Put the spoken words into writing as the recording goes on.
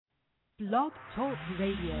Blog Talk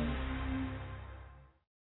Radio.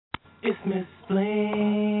 It's Miss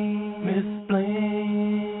Bling, Miss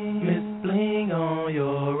Bling, Miss Bling on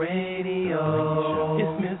your radio.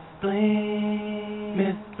 It's Miss Bling,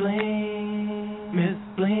 Miss Bling, Miss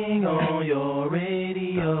Bling on your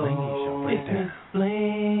radio. It's Miss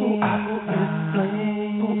Bling, Miss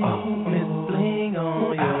Bling, Miss Bling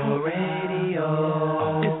on your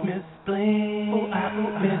radio. It's Miss Bling,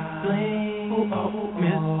 Miss Bling,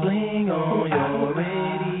 Miss Bling on your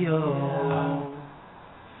radio.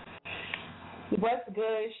 What's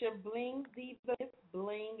good? It's your Bling diva, Miss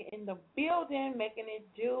Bling in the building, making it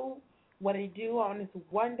do what it do on this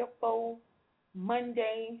wonderful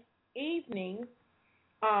Monday evening.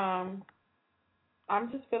 I'm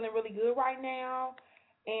just feeling really good right now,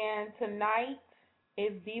 and tonight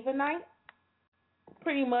is diva night,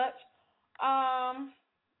 pretty much. I'm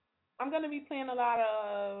gonna be playing a lot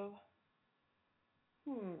of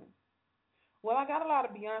Well, I got a lot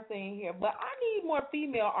of Beyonce in here, but I need more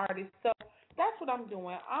female artists, so that's what I'm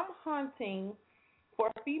doing. I'm hunting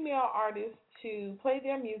for female artists to play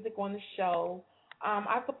their music on the show.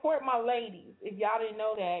 I support my ladies. If y'all didn't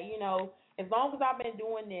know that, as long as I've been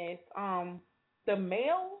doing this, the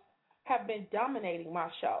males have been dominating my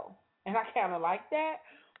show, and I kind of like that.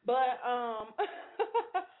 But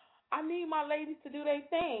I need my ladies to do their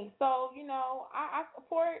thing. So, I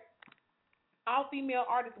support all female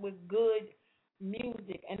artists with good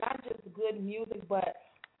music, and not just good music, but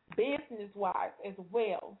business-wise as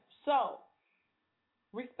well. So,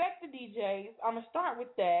 respect the DJs. I'm going to start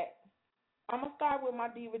with that. I'm going to start with my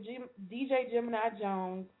diva, DJ Gemini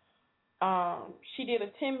Jones. She did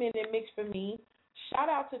a 10-minute mix for me. Shout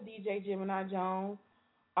out to DJ Gemini Jones.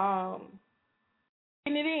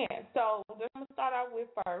 Getting it in. So, that's what I'm going to start out with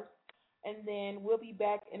first. And then we'll be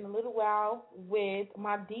back in a little while with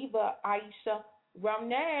my diva, Aisha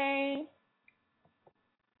Ronaye.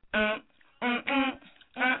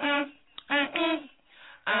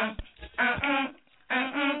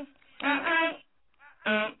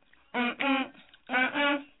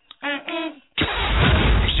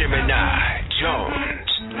 Gemini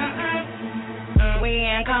Jones. We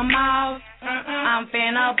ain't come off. I'm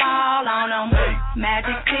finna ball on them.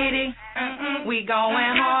 Magic City. We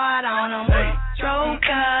going hard on them. Stroke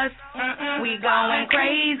us. We going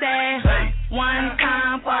crazy. One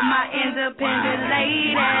time for my independent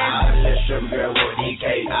ladies. All the little stripper girl want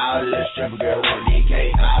DK. All the little stripper girl want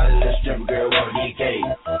DK. All the little stripper girl want DK.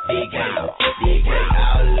 DK. DK.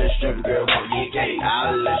 All the little stripper girl want DK.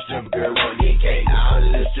 All the little stripper girl want DK. All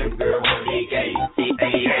the little stripper girl want DK. DK.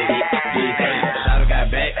 Shawty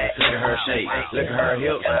got back. Look at her shape. Look at her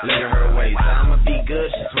hips. Look at her waist. I'ma be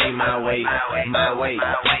good. She swing my way. My way.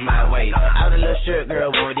 My way. All the little stripper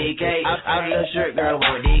girl want DK. All the little stripper girl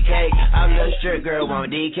want DK. All the little stripper girl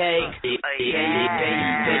want DK.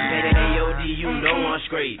 AOD, you know I'm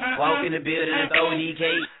straight. Walk in the building and throw DK.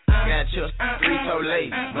 Got chips, 3-toe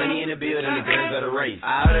lace. Money in the building, the girls of the race.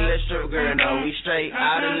 All the little strip girl know we straight.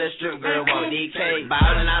 All the little strip girl want DK.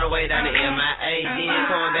 Ballin' all the way down to MIA. Then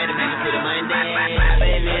coming back to make it to the Monday. I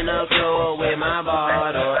been in the club with my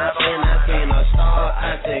bottle, and I seen a star.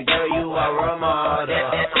 I said, girl, you are a model.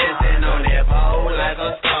 Dancing on that pole like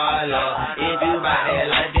a scholar. If you bout that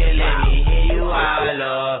like that, let me hear you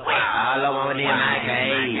holler. All I want in my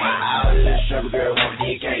cake. All the little stripper girl want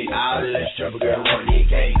DK. All the little stripper girl want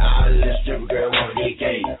DK. All the little stripper girl want DK.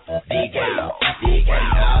 DK. DK.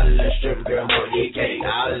 All the little stripper girl want DK.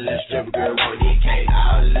 All the little stripper girl want DK.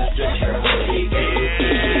 All the little stripper girl want DK.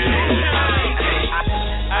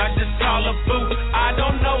 I just call a boo. I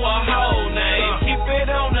don't know a whole name. Keep it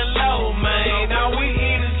on the low, man. Now we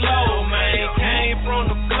eat is low, man. Came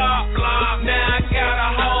from the block. Now I got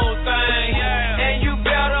a whole thing. And you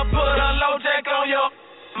better put a low jack on your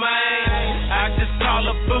man. I just call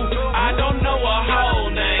a boo. I don't know a whole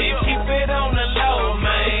name. Keep it on the low,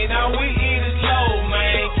 man. Now we eat is low,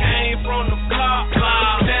 man. Came from the block.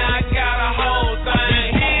 Now I got a whole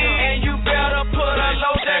thing. And you better put a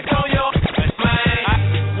low jack on your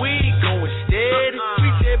man. We going steady. We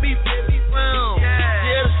said be round.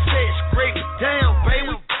 Yeah, the set scrape it down,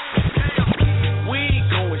 baby. We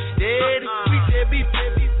going steady. We said be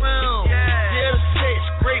round. Yeah, the set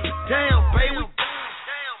scrape it down, baby.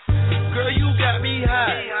 Girl, you got me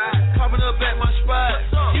high, popping up at my spot.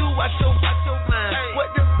 You watch your mind.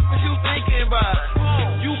 What the f is you thinking about?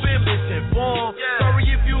 You been misinformed. Sorry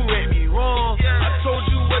if you read me wrong. I told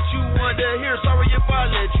you what you wanted to hear. Sorry if I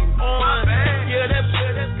let you on. Yeah, that's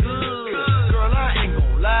good. Girl, I ain't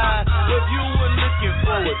gon' lie. If you were looking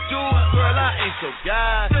for a dude, girl, I ain't your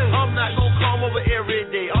guy. I'm not gon' come over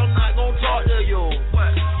every day. I'm not gon' talk to you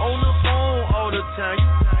on the phone all the time.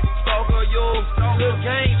 stalker, yo. Look,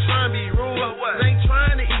 I ain't trying to be rude. I ain't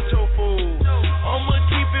trying to eat your food. I'ma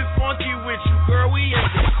keep it funky with you, girl. We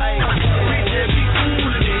ain't the same. We just be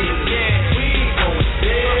fooling it, yeah. We ain't going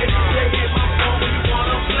dead. They hit my phone when you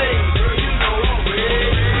wanna play. Girl, you know I'm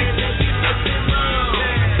ready. We just be looking around.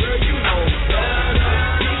 Girl, you know better.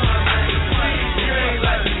 You ain't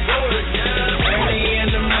like me, go to town. Early in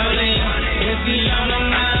the morning, if you on the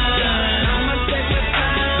mind, I'ma take the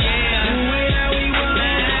time. Do it how we want.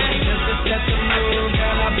 Just to set the mood,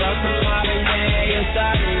 girl. I brought some water, yeah. It's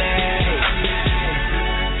Saturday.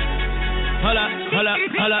 Hold up, hold up,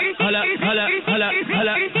 hold up, hold up, hold up, hold up, hold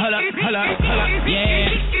up, hold up, hold up, hold up, yeah.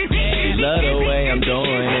 Love the way I'm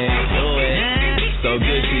doing it, do it. So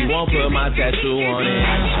good she won't put my tattoo on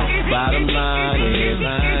it. Bottom line is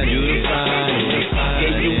you the finest.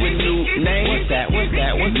 Gave you a new name. What's that? What's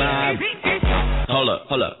my? Hold up,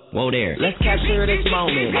 whoa there. Let's capture this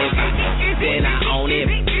moment. Then I own it,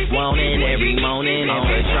 want it every morning. And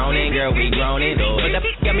Patronin', girl, we grown it. But that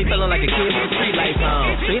got me feeling like a kid with the street lights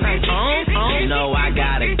on. Street lights on? You know I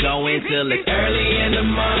gotta go until it's early in the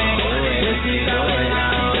morning. This is going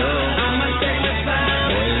on. I'ma take the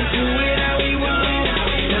time, do it how we want.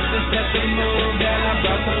 Just to set the mood, girl, I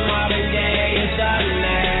brought some water, yeah, it's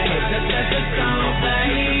Saturday. Just let the song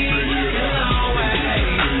play.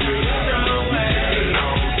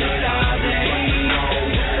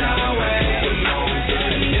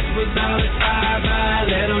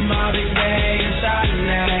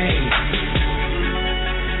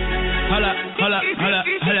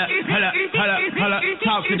 Hold up,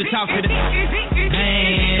 talk to the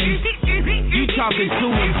man. You talking to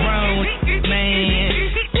a grown man.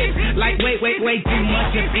 Like way too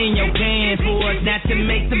much up in your pants for us not to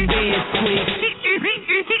make the bed quick.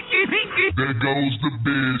 There goes the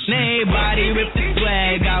bitch. Everybody rip the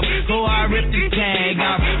swag off, before I rip the tag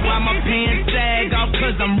off. Why my pants sag off?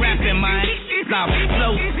 Cause I'm rapping my ass off.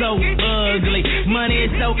 Flow so ugly, money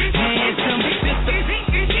is so handsome. This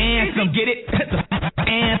the anthem, get it?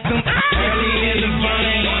 Anthem. Early in the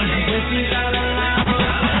morning, when she's all alone,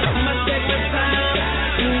 I'ma take the time,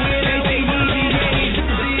 do it how we want.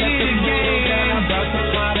 Just set the mood, girl, I brought some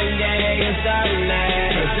water, yeah, it's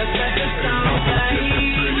Saturday. Just let the song play.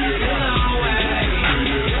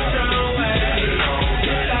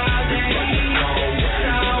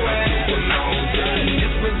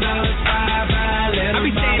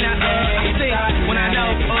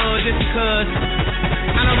 Cause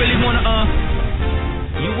I don't really wanna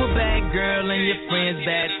you a bad girl and your friends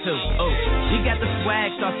bad too. Oh, you got the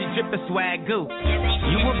swag saucy drippin' swag goo.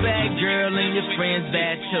 You a bad girl and your friends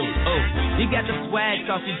bad too. Oh, you got the swag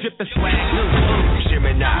saucy drippin' swag goo. Oh,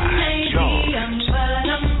 Gemini, but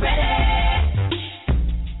I'm ready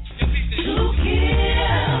to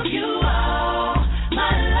give you all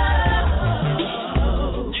my love.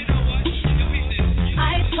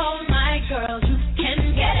 I told my girls you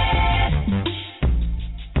can get it.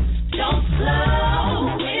 Don't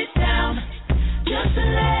slow it down, just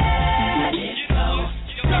let it go.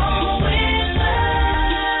 Go in love,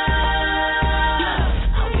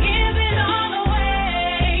 I'll give it all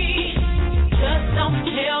away. Just don't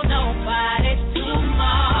tell nobody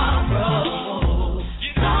tomorrow.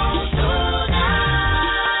 Don't tonight,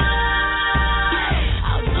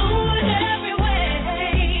 I'll do it every way.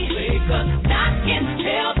 Because I can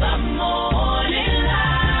tell the morning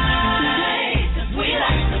light, 'cause we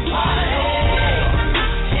like to party.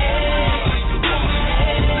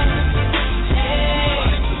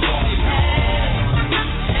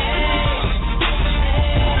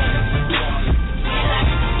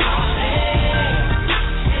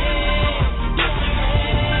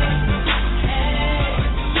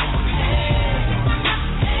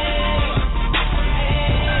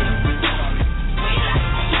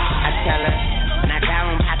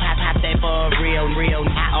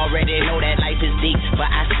 Already know that life is deep, but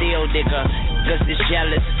I still dig her. Cause it's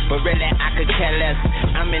jealous, but really I could care less.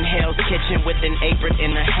 I'm in Hell's Kitchen with an apron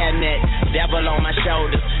and a hairnet. Devil on my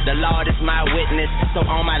shoulders, the Lord is my witness. So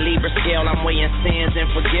on my Libra scale, I'm weighing sins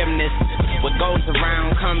and forgiveness. What goes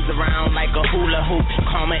around comes around like a hula hoop.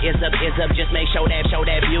 Karma is up, just make show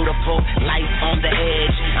that beautiful. Life on the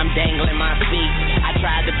edge, I'm dangling my feet. I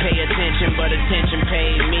tried to pay attention, but attention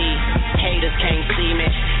paid me. Haters can't see me,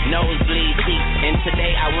 nosebleed deep. And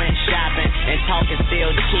today I went shopping, and talking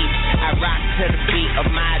still cheap. I rock to the beat of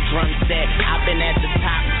my drum set. I've been at the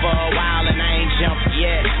top for a while and I ain't jumped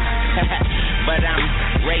yet. But I'm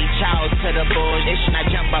Ray Charles to the bullshit. I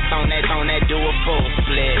jump up on that, do a full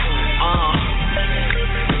split.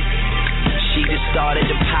 She just started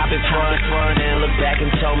to pop it for and looked back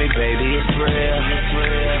and told me, baby, it's real.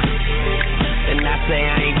 And I say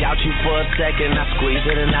I ain't doubt you for a second. I squeeze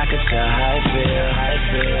it and I can tell how it feel.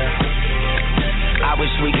 I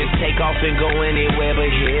wish we could take off and go anywhere but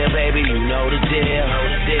here, baby, you know the deal.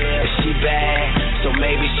 She bad, so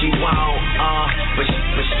maybe she won't, but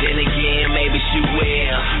then again, maybe she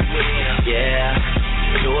will. Yeah,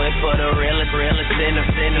 do it for the realest in the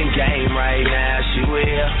game right now. She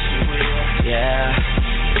will. Yeah,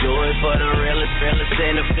 do it for the realest in the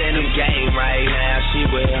game right now. She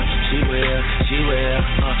will.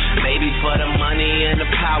 Maybe for the money and the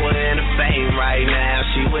power and the fame right now.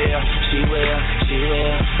 She will.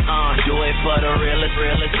 Do it for the realest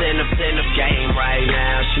in the game right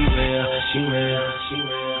now. She will.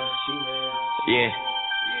 Yeah.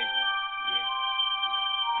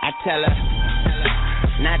 I tell her,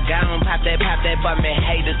 not gone, pop that for me.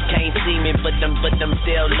 Haters can't see me, but them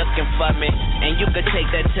still looking for me. And you could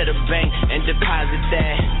take that to the bank and deposit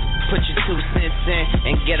that. Put your 2 cents in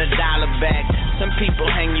and get $1 back. Some people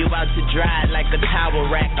hang you out to dry like a towel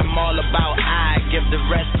rack. I'm all about I give the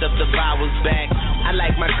rest of the vowels back. I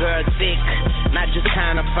like my girl thick, not just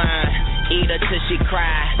kinda fine. Eat her till she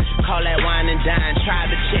cry. Call that wine and dine. Try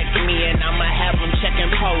to check me and I'ma have them checking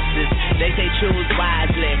posters. They say choose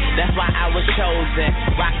wisely, that's why I was chosen.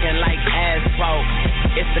 Rocking like asphalt,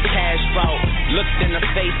 it's the cash fault. Looked in the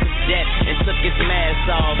face of death and took its mask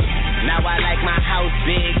off. Now I like my house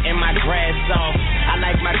big and my grass soft. I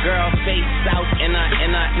like my girl face south in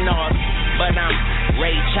a north. But I'm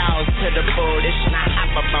Ray Charles to the full. This not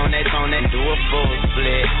hop up on that do a full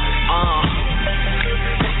split.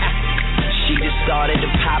 She just started to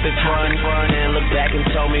pop it front and look back and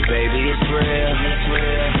told me, baby, it's real.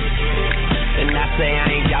 And I say I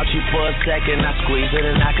ain't doubt you for a second. I squeeze it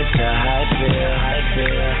and I can tell how it feel.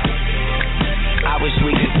 I wish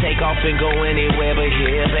we could take off and go anywhere but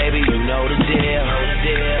here, baby, you know the deal.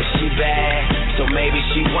 She bad, so maybe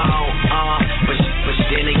she won't, but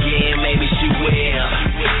then again, maybe she will.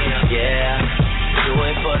 Yeah, do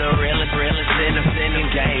it for the realest in the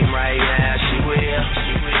game right now. She will.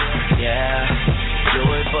 Yeah, do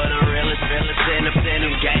it for the realest in the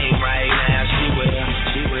game right now. She will.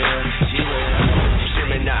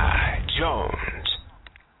 Gemini Jones.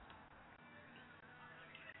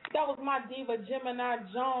 That was my diva Gemini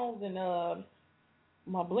Jones and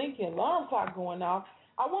my Blinkin alarm clock going off.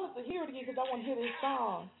 I wanted to hear it again because I want to hear this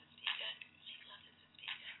song.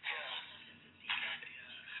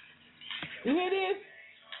 You hear this?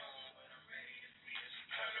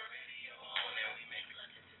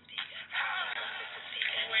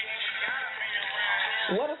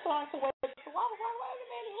 What a song to wait. Wait a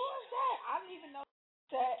minute, who is that? I didn't even know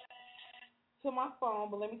that to my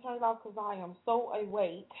phone, but let me turn it off because I am so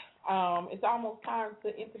awake. It's almost time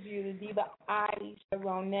to interview the diva Aisha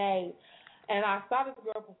Ronaye. And I saw this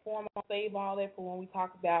girl perform. I'll save all that for when we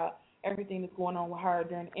talk about everything that's going on with her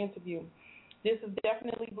during the interview. This is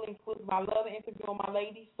definitely Bling exclusive. I love the interview with my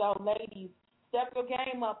ladies. So, ladies, step your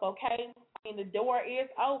game up, okay? I mean, the door is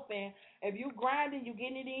open. If you grinding, you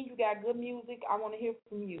getting it in, you got good music, I want to hear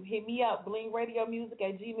from you. Hit me up,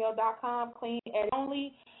 blingradiomusic@gmail.com, clean and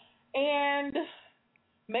only. And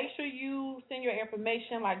make sure you send your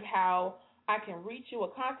information, like how I can reach you, a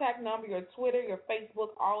contact number, your Twitter, your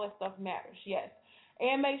Facebook, all that stuff matters, yes.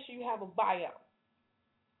 And make sure you have a bio.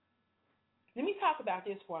 Let me talk about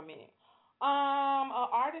this for a minute. An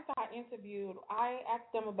artist I interviewed, I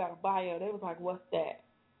asked them about a bio. They was like, what's that?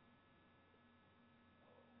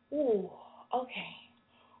 Ooh, okay.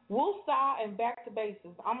 Woosah and Back to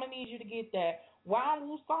Basics. I'm going to need you to get that. While I'm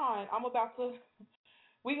woosahing, I'm about to,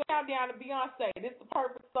 we go down to Beyonce. This is the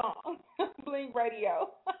perfect song. Bling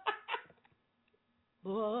Radio.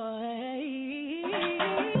 Boy.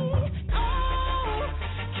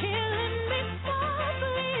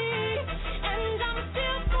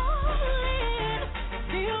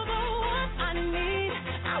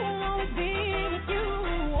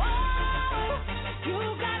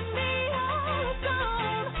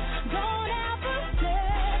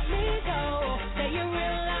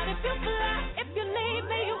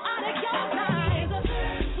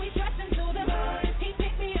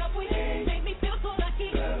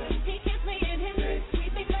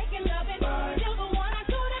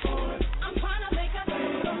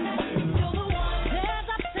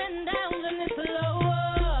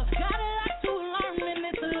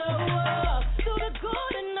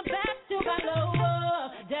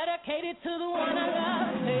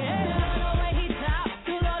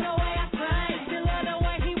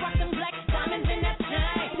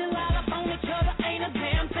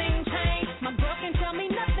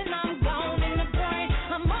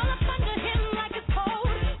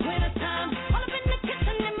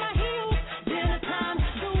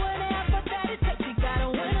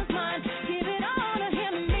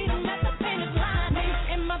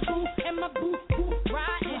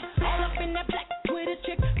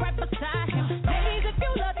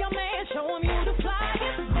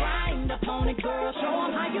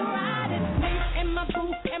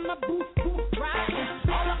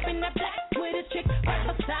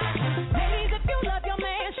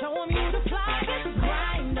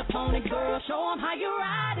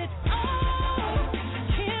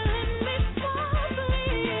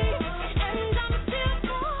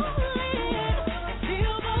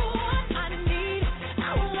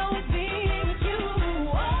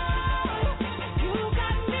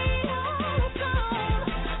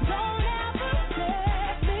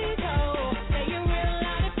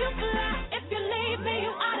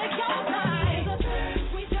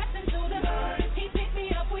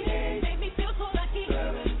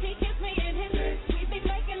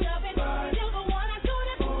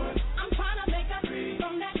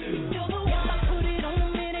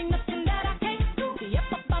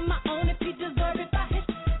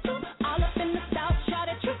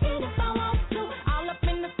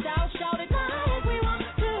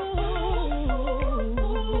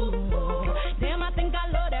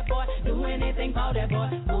 boy. Do anything for that boy.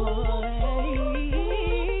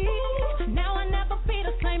 Now I never be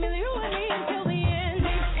the same as you and me until the end.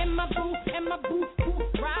 In my booth,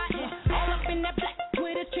 riding. All up in that black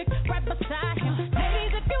with a chick right beside him.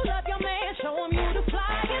 Ladies, if you love your man, show him you the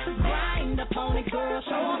flyest. Grind up on it, girl,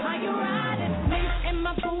 show him how you riding. Me in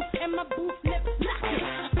my booth, lip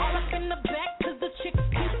locking. All up in the back, cause the chick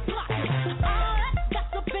keep blocking. All that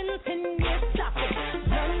gossip in 10 years, stop it.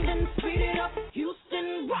 London, speed it up,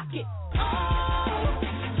 Houston, rock it. Oh,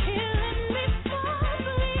 killing me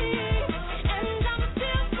softly, and I'm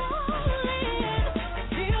still falling.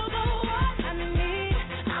 Feel the what I need,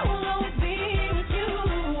 I will always be with you.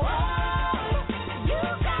 Oh, you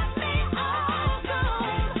got me all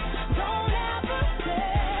gone. Don't ever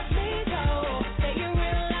let me go. Say you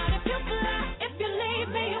real loud if you fly. If you leave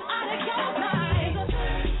me, you oughta go.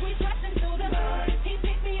 We trapped into the night. He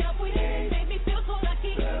picked me up with him, made me feel so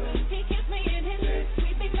lucky. He kissed me in his lips.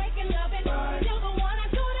 We be making love and still the one I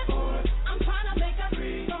do this. I'm trying to make us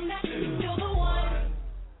from that. Still the one.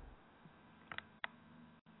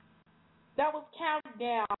 That was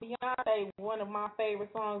Countdown. Beyonce, one of my favorite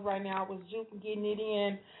songs right now. Was Juke getting it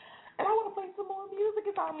in. And I want to play some more music.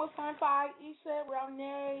 It's almost time for Aisha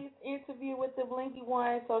Ronaye's interview with the Blingy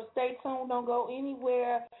one. So stay tuned. Don't go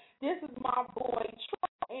anywhere. This is my boy,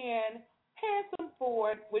 Troy, and Handsome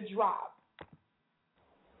Ford with Drop.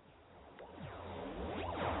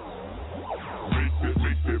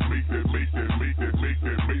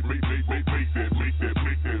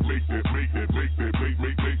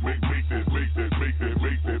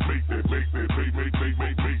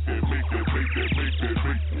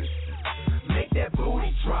 Make that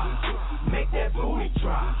booty drop. Make that booty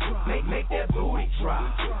drop. Make that booty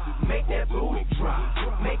drop. Make that booty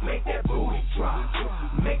drop. Make that booty drop.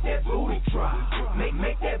 Make that booty drop.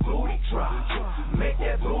 Make that booty drop. Make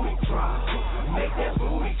that booty drop. Make that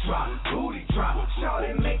booty drop. Booty drop.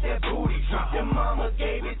 Shawty, make that booty drop. Your mama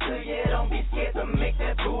gave it to you. Don't be scared to make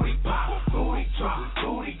that booty pop. Booty drop.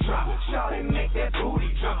 Booty drop. Shawty, make that booty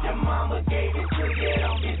drop. Your mama gave it to you.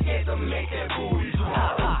 Don't be scared to make that booty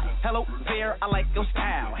drop. Hello there, I like your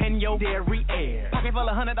style and your derriere. Pocket full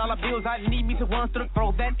of $100 bills, I need me to once to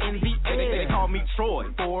throw that in the air. They call me Troy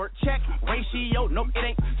for check ratio. Nope, it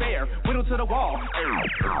ain't fair. Whittle to the wall.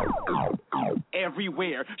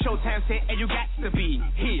 Everywhere. Showtime set and you got to be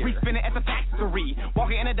here. We spinning at the factory.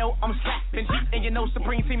 Walking in the door, I'm slapping cheap and you know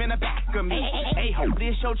Supreme team in the back of me. Hey, hope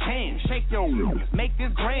this your chance. Shake your make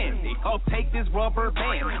this grand. Oh, take this rubber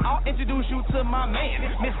band. I'll introduce you to my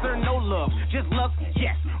man, Mr. No Love. Just love,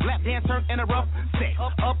 yes. Lap dance turn in a rough set.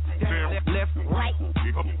 Up, down, left, right.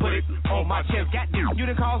 Put it on my chest. Got you. You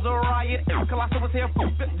done caused a riot. Colossal was here for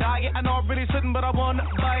the diet. I know I really shouldn't, but I wanna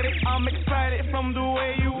bite it. I'm excited from the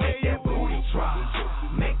way you make that booty drop.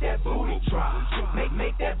 Make that booty drop.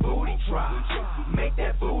 Make that booty drop. Make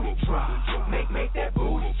that booty drop. Make that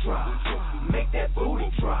booty drop. Make that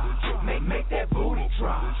booty drop. Make that booty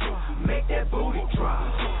drop. Make that booty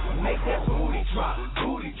drop. Make that booty drop.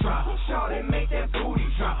 Booty drop. Shawty, make that booty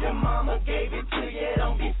drop. Your mama gave it to you.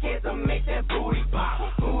 Don't be scared to make that booty pop.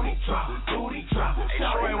 Booty drop. Booty drop.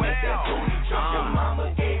 Shawty, make that booty drop. Your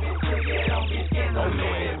mama gave it to you. Don't be scared to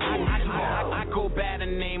make that booty drop. I go by the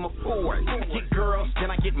name of Ford. I get girls,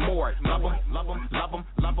 then I get more. Love them, love them, love them,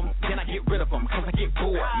 love them. Then I get rid of them, cause I get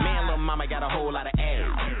bored. Man, little mama got a whole lot of ass.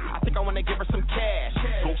 I think I wanna give her some cash.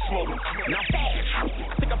 Go slow, now fast.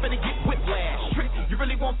 I think I'm finna get whiplash. Trick, you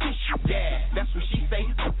really want this? Yeah, that's what she say.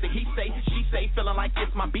 He say, she say, feeling like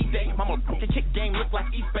it's my B-day. Mama, the kick game look like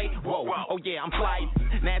East Bay. Whoa, oh yeah, I'm fly.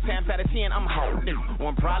 9 times out of 10, I'm hard. Or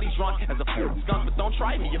I'm probably drunk as a fool skunk, but don't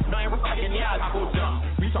try me. If you ain't rockin', yeah, I go dumb.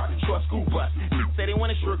 Retard, short school bus. Say they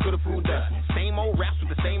wanna sure could've fooled us. Same old raps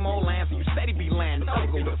with the same old lines, and you said he be lying.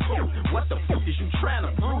 What the fuck is you trying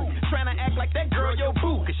to prove? Trying to act like that girl your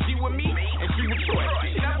boo, cause she with me and she with Troy.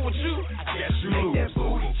 She not with you, I guess you lose. Make that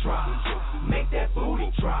booty drop. Make that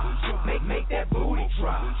booty drop. Make that booty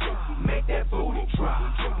drop. Make that booty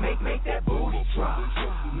drop. Make that booty drop.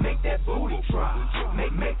 Make that booty drop.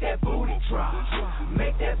 Make that booty drop.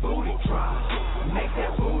 Make that booty drop. Make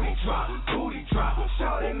that booty drop. Booty drop.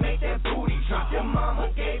 Shawty, make that booty drop. Your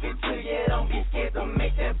mama gave it to you. Don't be scared to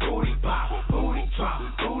make that booty pop. Booty drop.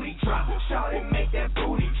 Booty drop. Shawty, make that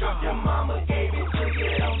booty drop. Your mama gave it to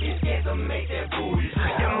you. Don't be scared to make that booty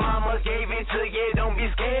drop. Your mama gave it to you. Don't be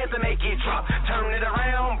scared to make it drop. Turn it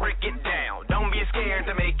around, break it down. Don't be scared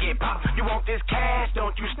to make it pop. You want this cash?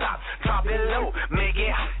 Don't you stop. Drop it low, make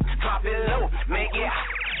it hot. Drop it low, make it hot.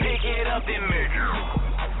 Pick it up and make it.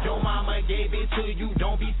 Your mama gave it to you,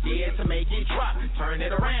 don't be scared to make it drop. Turn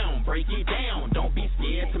it around, break it down, don't be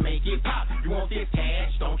scared to make it pop. You want this cash,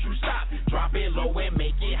 don't you stop. Drop it low and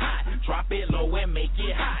make it hot. Drop it low and make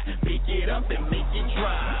it hot. Pick it up and make it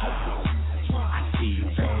drop. I see you,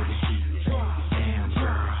 baby. Damn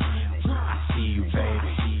girl. I see you, baby.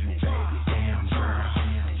 Damn girl.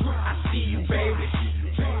 I see you, baby.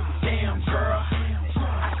 Damn girl.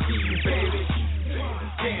 I see you, baby.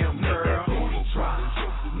 Damn girl.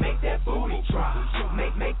 Make that booty drop.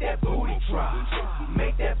 Make that booty drop.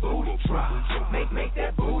 Make that booty drop. Make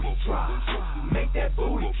that booty drop. Make that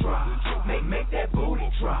booty drop. Make that booty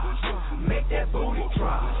drop. Make that booty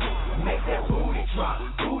drop. Make that booty drop.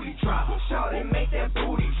 Booty drop. Shawty, make that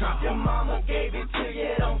booty drop. Your mama gave it to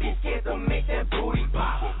you. Don't be scared to make that booty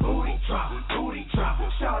pop. Booty drop. Booty drop.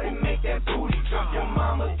 Shawty, make that booty drop. Your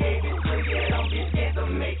mama gave it to you. Don't be scared to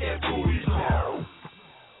make that booty drop.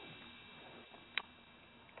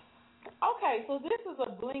 Okay, so this is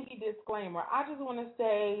a blingy disclaimer. I just want to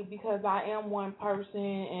say, because I am one person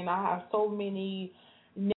and I have so many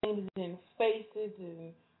names and faces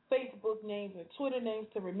and Facebook names and Twitter names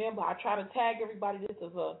to remember, I try to tag everybody. This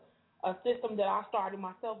is a system that I started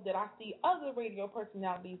myself that I see other radio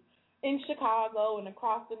personalities in Chicago and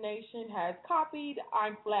across the nation has copied.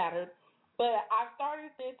 I'm flattered. But I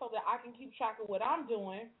started this so that I can keep track of what I'm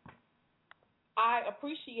doing. I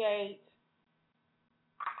appreciate...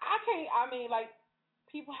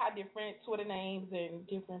 people have different Twitter names and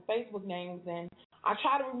different Facebook names, and I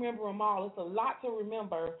try to remember them all. It's a lot to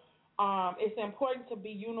remember. It's important to be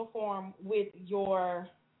uniform with your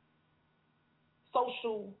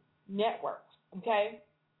social networks, okay?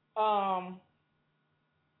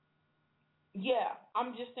 Yeah,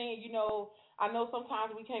 I'm just saying, I know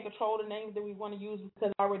sometimes we can't control the names that we want to use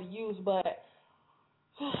because I already used, but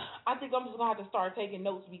I think I'm just going to have to start taking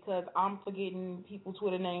notes because I'm forgetting people's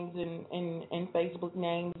Twitter names and Facebook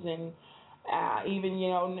names and even,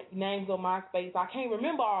 names on MySpace. I can't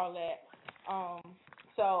remember all that.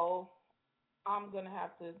 So I'm going to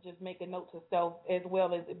have to just make a note to self as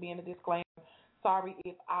well as it being a disclaimer. Sorry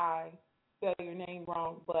if I spell your name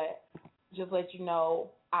wrong, but just let you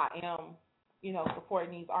know I am,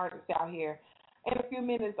 supporting these artists out here. In a few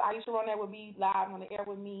minutes, Aisha Ronaye will be live on the air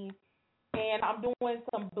with me. And I'm doing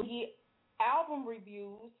some Blingy album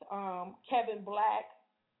reviews. Kevin Black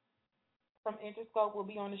from Interscope will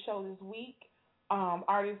be on the show this week.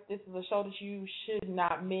 Artists, this is a show that you should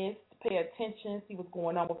not miss. Pay attention, see what's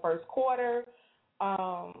going on with first quarter.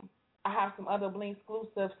 I have some other Bling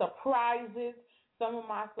exclusive surprises. Some of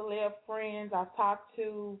my celeb friends I've talked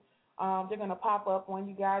to, they're going to pop up on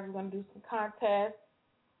you guys. We're going to do some contests.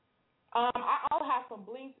 I also have some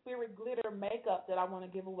Bling Spirit glitter makeup that I want to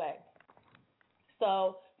give away.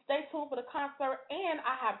 So stay tuned for the concert, and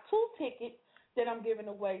I have 2 tickets that I'm giving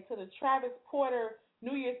away to the Travis Porter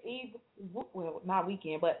New Year's Eve, well, not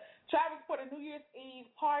weekend, but Travis Porter New Year's Eve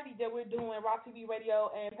party that we're doing, Rock TV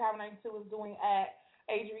Radio and Power 92 is doing at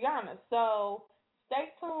Adriana. So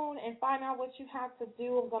stay tuned and find out what you have to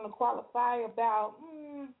do. I'm going to qualify about,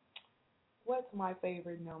 what's my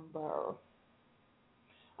favorite number?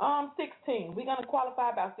 16. We're going to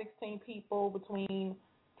qualify about 16 people between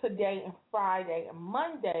today and Friday and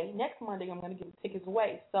Monday. Next Monday, I'm going to give the tickets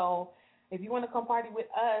away. So if you want to come party with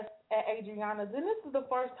us at Adriana's, and this is the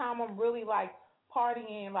first time I'm really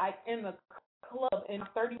partying in the club in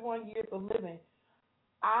 31 years of living.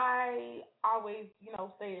 I always,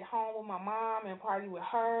 stay at home with my mom and party with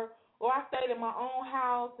her, or I stayed in my own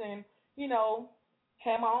house and,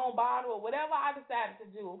 had my own bottle or whatever I decided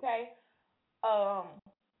to do, okay?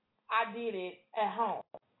 I did it at home.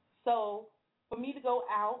 So for me to go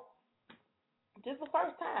out, just the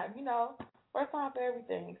first time, first time for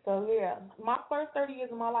everything. So, yeah, my first 30 years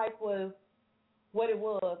of my life was what it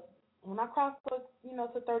was. When I crossed,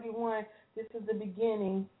 to 31, this is the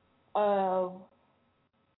beginning of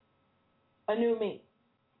a new me.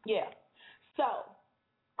 Yeah. So,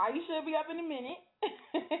 Aisha will be up in a minute,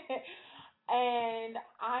 and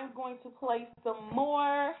I'm going to play some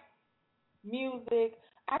more music.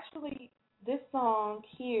 Actually, this song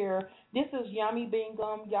here, this is Yummy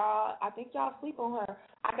Bingham. Y'all, I think y'all sleep on her.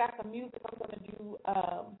 I got some music. I'm going to do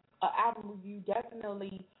an album review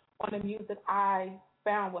definitely on the music I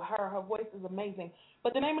found with her. Her voice is amazing.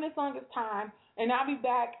 But the name of the song is Time, and I'll be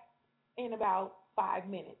back in about 5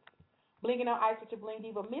 minutes. Blingin on Ice with your Bling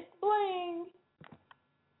Diva, Miss Bling.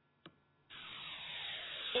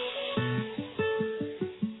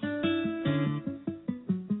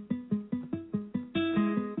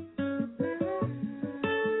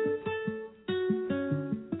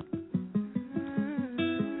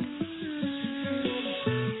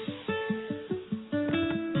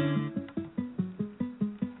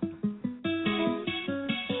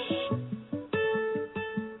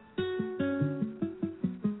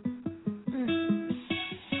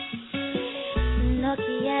 no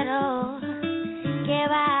quiero que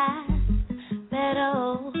vas,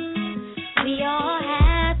 pero we all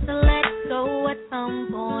have to let go at some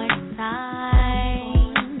point in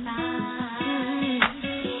time.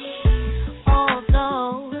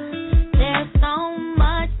 Although there's so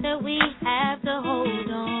much that we have to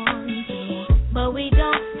hold on to, but we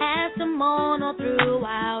don't have to mourn all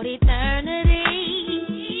throughout eternity.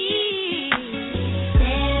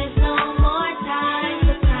 There's no more time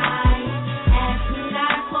to cry, asking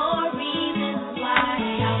God for reasons why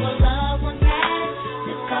our loved ones had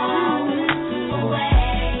to go away.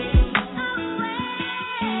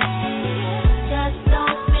 Just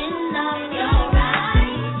open up your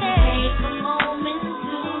eyes, take a moment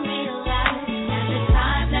to realize that the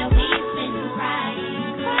time that we've been crying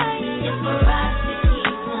is for us to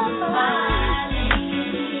keep on smiling.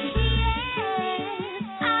 Yes,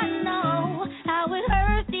 I know how it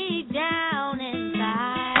hurts deep down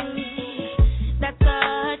inside, that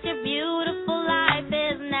such a beautiful life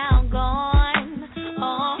is now gone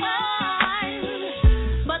on.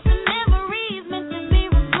 But the memories meant to be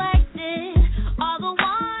reflected are the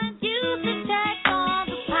ones used to check on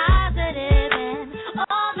the positive and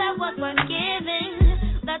all that was worth giving.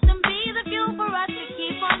 Let them be the fuel for us to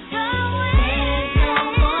keep on going. There's no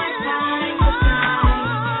more time to cry,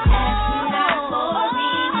 asking God for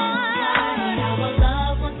reasons why our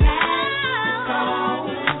loved ones had to go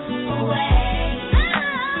away.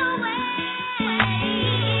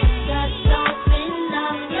 Just open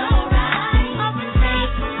up your eyes,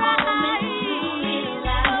 take a moment to realize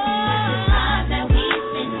that the time that we've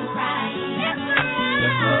been crying is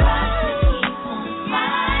for us to keep on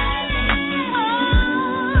smiling.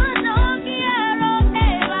 No quiero que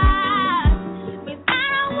vas, 'cause I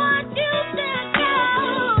don't want you to go.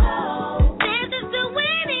 This is to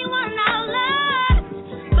anyone I love,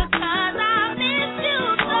 because I miss you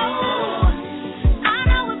so. I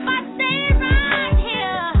know if I stay right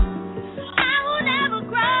here, I will never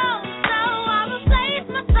grow. So I'll replace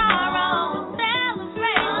my sorrow with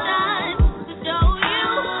celebration to show you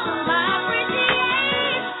my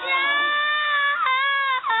appreciation.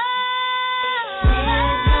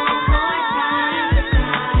 There's no more time to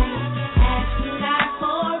cry, asking God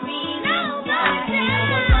for reasons why our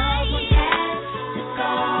loved ones had to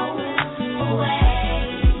go away.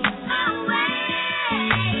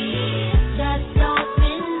 Just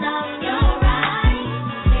open up your eyes,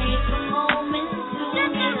 take a moment to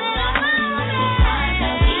realize that the time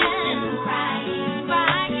that we've been crying is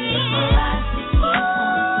for us to keep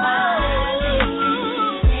on smiling.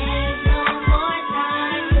 There's no more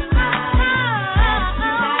time to cry,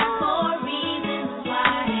 asking God for reasons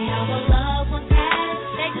why our loved ones had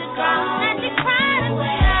to go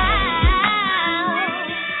away.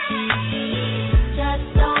 Just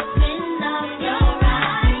open up your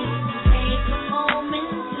eyes, take a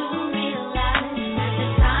moment to realize that the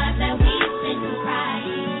time that we've been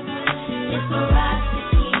crying is for us to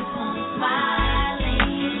keep on smiling.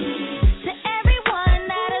 To everyone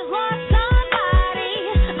that has lost somebody,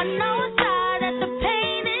 I know it's hard that the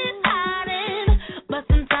pain is hiding, but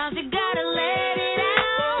sometimes you gotta let it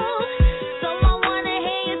out. So I wanna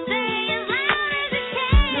hear you say as loud as you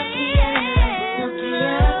can.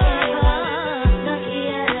 No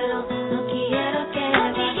quiero que vas, no quiero que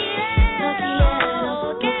vas, no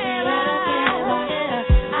quiero que vas.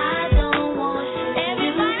 I don't want you to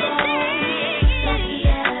everybody go.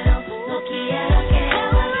 No quiero que vas, no quiero que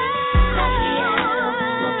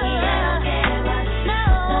vas,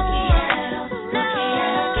 no quiero que vas, no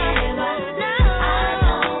quiero que vas. I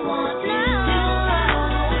don't want you to go.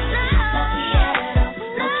 No quiero que vas,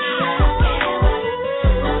 no quiero que vas,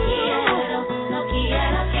 no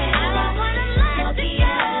quiero que vas. I don't wanna let you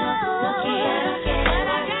go. No quiero que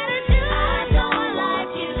vas, I don't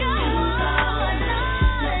like you to go.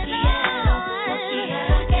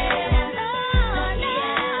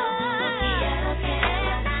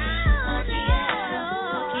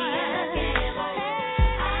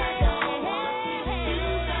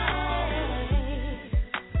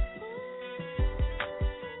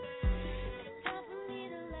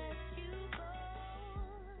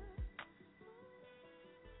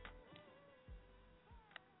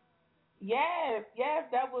 Yes,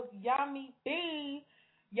 that was Yummy B.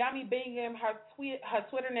 Yummy Blingy. Her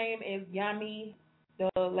Twitter name is Yummy, the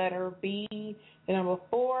letter B, the number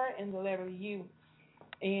 4, and the letter U.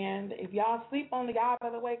 And if y'all sleep on it, y'all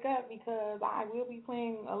better wake up, because I will be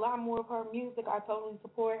playing a lot more of her music. I totally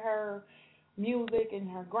support her music and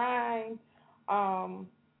her grind. Y'all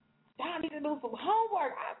need to do some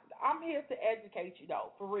homework. I'm here to educate you,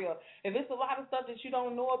 though, for real. If it's a lot of stuff that you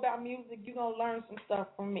don't know about music, you're going to learn some stuff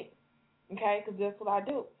from me, okay, because that's what I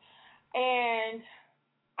do. And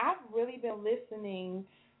I've really been listening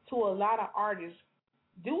to a lot of artists.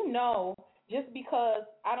 Do know, just because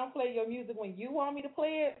I don't play your music when you want me to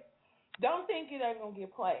play it, don't think it ain't gonna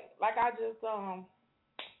get played. Like I just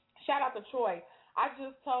shout out to Troy. I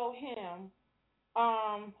just told him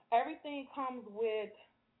everything comes with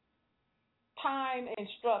time and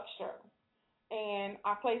structure, and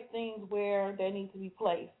I place things where they need to be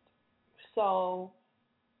placed. So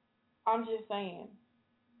I'm just saying,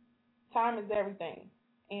 time is everything,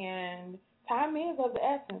 and time is of the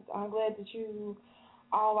essence. I'm glad that you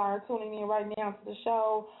all are tuning in right now to the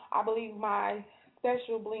show. I believe my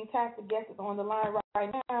special Bling-tastic guest is on the line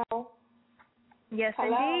right now. Yes,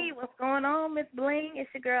 hello. Indeed. What's going on, Miss Bling? It's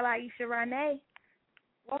your girl, Aisha Ronaye.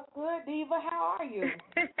 What's good, Diva? How are you?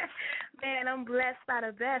 Man, I'm blessed by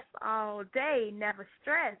the best all day, never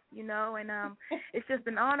stressed, you know, and it's just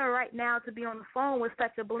an honor right now to be on the phone with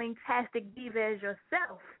such a Bling-tastic diva as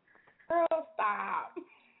yourself. Girl, stop.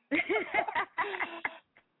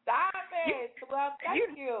 Stop it. Well,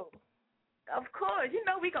 thank you. Of course. You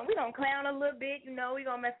know, we gonna clown a little bit, you know, we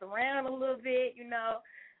gonna mess around a little bit, you know.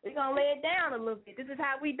 We gonna lay it down a little bit. This is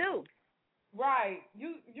how we do. Right.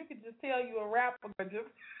 You could just tell you a rapper, but just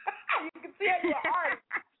you can tell you an artist.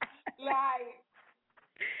 Like,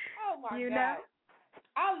 oh my God. Know?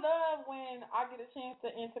 I love when I get a chance to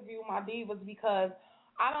interview my divas because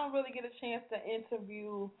I don't really get a chance to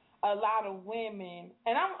interview a lot of women.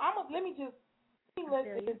 And let me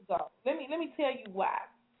let this go. Let me tell you why.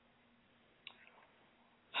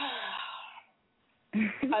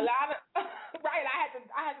 A lot of right.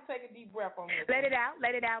 I had to take a deep breath on this. Let it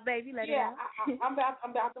out, baby. Let it out. I'm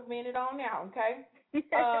about to vent it on out. Okay.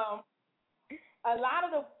 A lot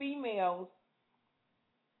of the females,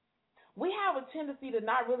 we have a tendency to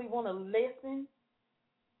not really want to listen.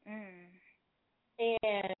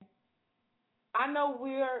 And I know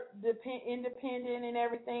we're independent and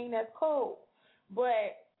everything. That's cool.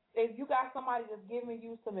 But if you got somebody that's giving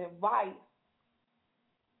you some advice,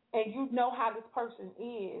 and you know how this person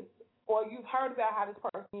is, or you've heard about how this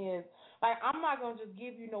person is, like, I'm not going to just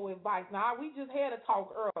give you no advice. Now, we just had a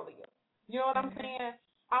talk earlier. You know what I'm saying?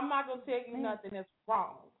 I'm not going to tell you nothing that's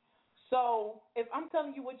wrong. So if I'm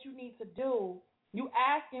telling you what you need to do, you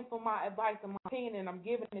asking for my advice and my opinion, and I'm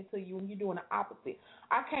giving it to you, and you're doing the opposite.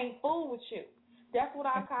 I can't fool with you. That's what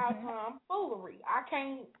I call tomfoolery. I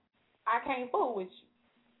can't fool with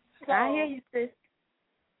you. So, I hear you, sis.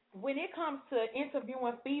 When it comes to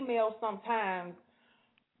interviewing females, sometimes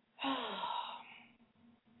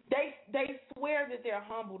they swear that they're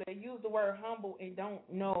humble. They use the word humble and don't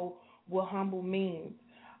know what humble means.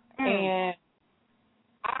 And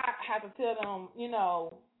I have to tell them, you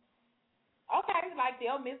know, okay, like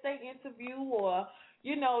they'll miss their interview, or,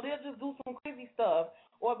 you know, they'll just do some crazy stuff,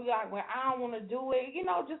 or be like, well, I don't want to do it, you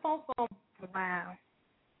know, just on some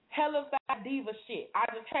hellified diva shit. I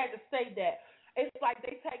just had to say that. It's like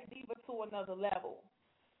they take diva to another level.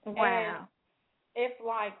 Wow. And it's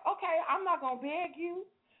like, okay, I'm not going to beg you,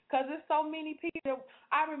 because there's so many people.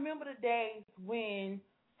 I remember the days when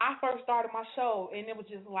I first started my show, and it was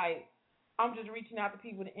just like, I'm just reaching out to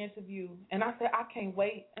people to interview. And I said, I can't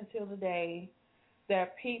wait until the day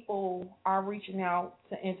that people are reaching out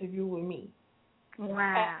to interview with me. Wow.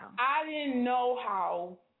 And I didn't know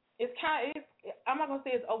how. I'm not going to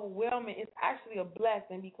say it's overwhelming. It's actually a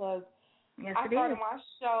blessing, because I started my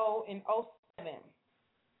show in 2007.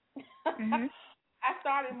 I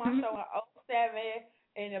started my show in 2007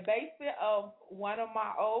 in the basement of one of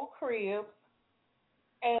my old cribs,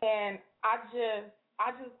 and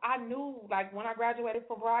I knew, like, when I graduated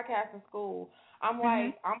from broadcasting school, I'm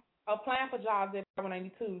like, I'm applying for jobs at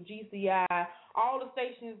 92, GCI, all the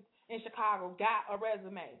stations in Chicago got a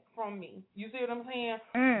resume from me. You see what I'm saying?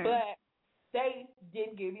 But they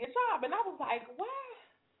didn't give me a job, and I was like, what?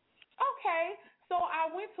 Okay. So I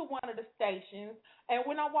went to one of the stations, and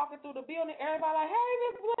when I walking through the building, everybody like, hey,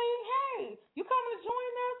 Miss Bling, hey, you coming to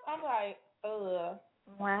join us? I'm like,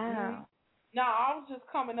 Wow. No, I was just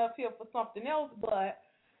coming up here for something else, but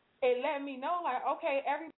it let me know, like, okay,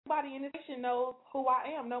 everybody in the station knows who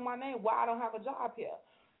I am, know my name, why I don't have a job here.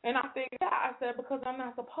 And I figured out, I said, because I'm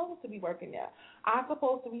not supposed to be working there. I'm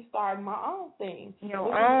supposed to be starting my own thing.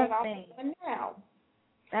 Your own thing. Now.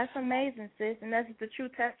 That's amazing, sis, and that's the true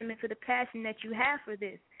testament to the passion that you have for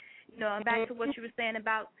this. You know, and back to what you were saying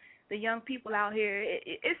about the young people out here.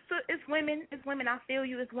 It's women. It's women. I feel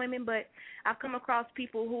you. It's women, but I've come across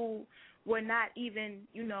people who were not even,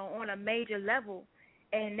 you know, on a major level,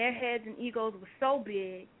 and their heads and egos were so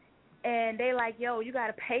big, and they like, yo, you got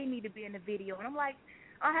to pay me to be in the video. And I'm like,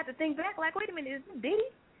 I have to think back, like, wait a minute, is this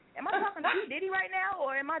Diddy? am I talking to P. Diddy right now,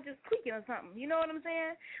 or am I just tweaking or something? You know what I'm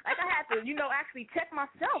saying? Like, I had to, actually check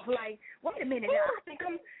myself. Like, wait a minute now. I think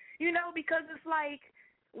I'm, because it's like,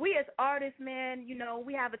 we as artists, man,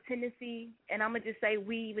 we have a tendency, and I'm going to just say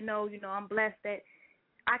we, even though, I'm blessed that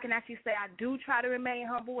I can actually say I do try to remain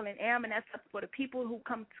humble and am, and that's up for the people who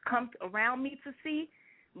come around me to see.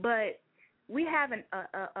 But we have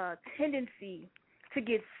a tendency to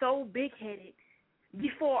get so big-headed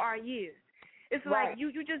before our years. It's like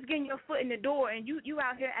you just getting your foot in the door, and you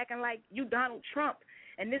out here acting like you Donald Trump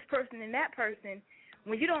and this person and that person,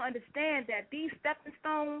 when you don't understand that these stepping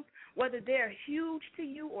stones, whether they're huge to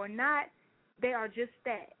you or not, they are just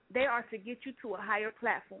that. They are to get you to a higher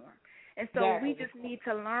platform. And so we just need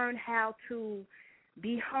to learn how to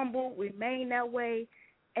be humble, remain that way,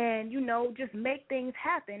 and, just make things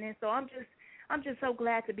happen. And so I'm just so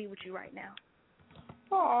glad to be with you right now.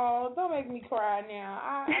 Oh, don't make me cry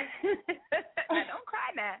now. Don't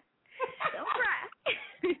cry now. Don't cry.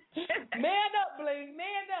 Man up, Bling.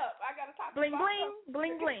 Man up. I got to talk Bling, to bling,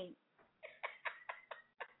 bling, bling.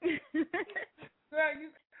 Girl, you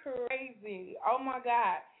crazy. Oh, my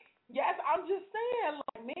God. Yes, I'm just saying,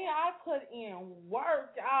 like, man, I put in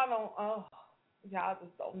work. Y'all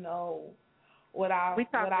just don't know what I've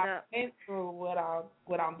been through, what I'm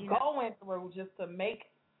going through just to make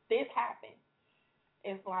this happen.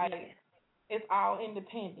 It's like it's all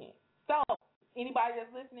independent. So, anybody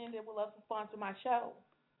that's listening that would love to sponsor my show,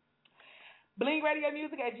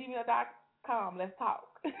 blingradiomusic@gmail.com. Let's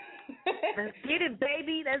talk. Let's get it,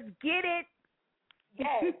 baby. Let's get it.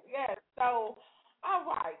 Yes. So, all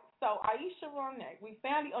right. So, Aisha Ronaye, we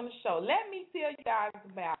finally on the show. Let me tell you guys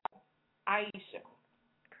about Aisha.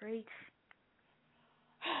 Great.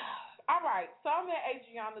 All right. So, I'm at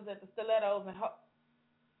Adriana's at the Stilettos.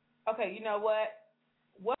 Okay, you know what?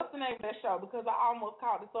 What's the name of that show? Because I almost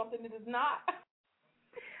called it something that is not.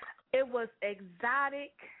 It was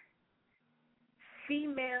Exotic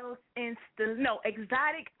Females in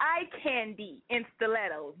Exotic Eye Candy in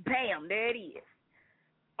Stilettos. Bam, there it is.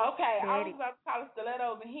 Okay, I was about to call it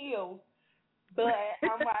Stilettos and Heels, but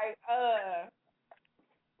I'm like,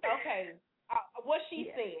 okay, what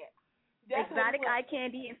she said. Exotic Eye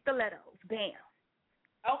Candy and Stilettos. Bam.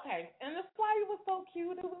 Okay, and the flyer was so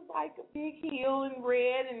cute. It was like a big heel in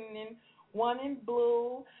red and then one in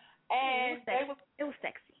blue, and it was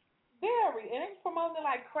sexy. Very, and it was promoting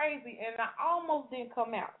like crazy, and I almost didn't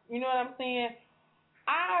come out. You know what I'm saying?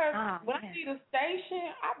 When I see the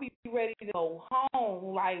station, I be ready to go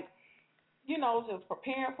home, like, just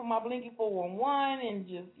preparing for my Blingy 411 and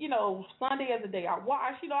just, Sunday is the day I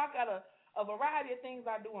watch. I got a variety of things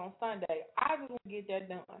I do on Sunday. I just want to get that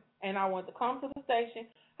done. And I want to come to the station,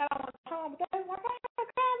 and I want to come, but they was like, oh,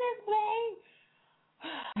 God, Miss Bling.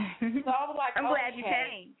 So I was like, I'm glad you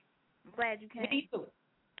came. I'm glad you came.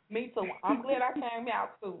 Me too. I'm glad I came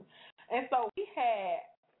out, too. And so we had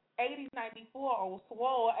 8094 on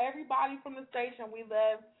Swole. Everybody from the station we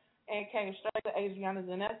left and came straight to Adriana's,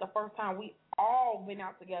 and that's the first time we all been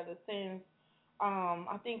out together since,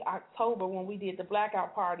 I think, October when we did the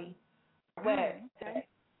blackout party. But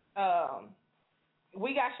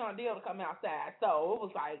we got Shondell to come outside, so it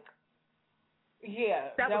was like,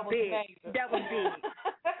 that was big. Major. That was big.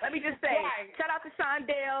 Let me just say, shout out to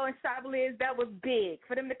Shondell and Shabaliz. That was big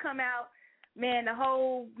for them to come out. Man, the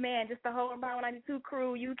whole Environment 92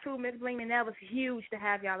 crew, you too, Miss Bling, and that was huge to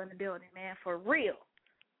have y'all in the building, man, for real.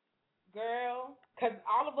 Girl, because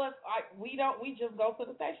all of us, we just go to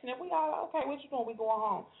the station and we all, okay, what you doing? We going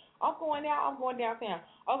home. I'm going out, I'm going downtown.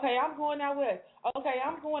 Okay, I'm going out west. Okay,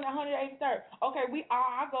 I'm going to 183rd. Okay,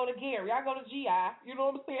 I go to Gary, I go to GI, you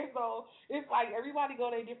know what I'm saying? So it's like everybody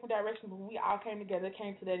go their different directions, but we all came together,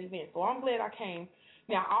 came to that event. So I'm glad I came.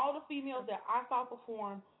 Now, all the females that I saw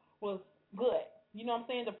perform was good. You know what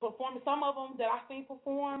I'm saying? The performance, some of them that I seen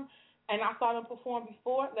perform, and I saw them perform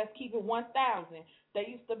before, let's keep it 1,000. They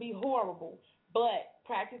used to be horrible, but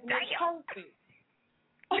practice makes perfect.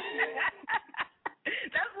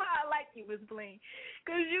 That's why I like you, Miss Bling,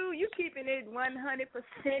 because you keeping it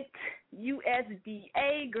 100%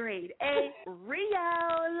 USDA grade A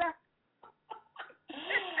real.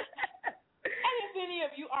 And if any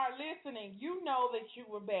of you are listening, you know that you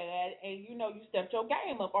were bad, and you know you stepped your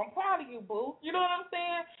game up. I'm proud of you, boo. You know what I'm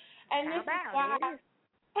saying? And this is why I was like,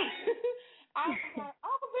 I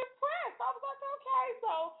was impressed. I was like, okay.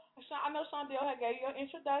 So I know Shondell had gave you an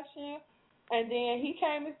introduction, and then he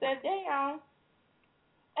came and sat down,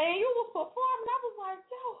 and you was performing. I was like,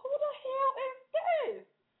 yo, who the hell is this?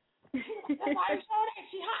 That's why I showed that.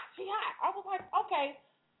 She hot. I was like, okay,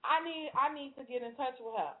 I need to get in touch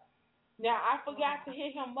with her. Now, I forgot to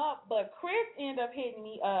hit him up, but Chris ended up hitting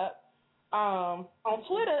me up on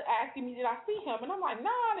Twitter asking me did I see him, and I'm like, nah,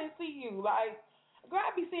 I didn't see you. Like, girl,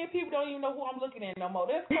 I be seeing people don't even know who I'm looking at no more.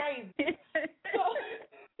 That's crazy.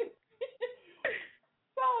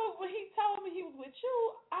 So when he told me he was with you,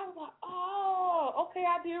 I was like, oh, okay,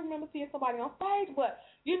 I did remember seeing somebody on stage, but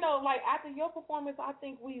you know, like after your performance, I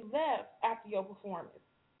think we left after your performance.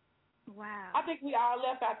 Wow. I think we all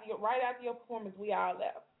left right after your performance. We all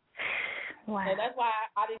left. Wow. And that's why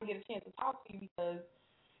I didn't get a chance to talk to you because,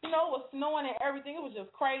 you know, it was snowing and everything. It was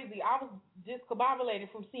just crazy. I was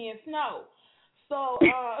discombobulated from seeing snow. So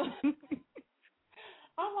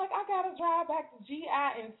I'm like, I got to drive back to GI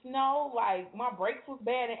in snow. Like, my brakes was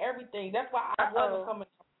bad and everything. That's why I wasn't coming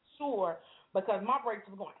sure because my brakes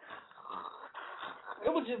was going. It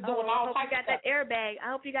was just doing all types of stuff. I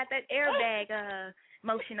hope you got that airbag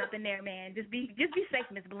motion up in there, man. Just be safe,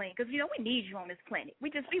 Miss Bling, because, you know, we need you on this planet. We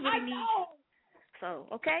really need you. So,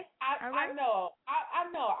 okay? I know. I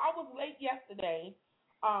know. I was late yesterday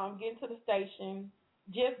getting to the station.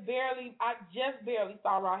 I just barely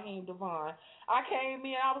saw Raheem Devon. I came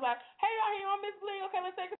in, I was like, hey, Raheem, I'm Miss Bling. Okay,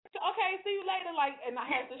 let's take a picture. Okay, see you later. Like, and I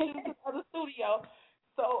had to shoot to the studio.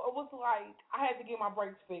 So it was like I had to get my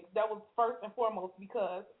brakes fixed. That was first and foremost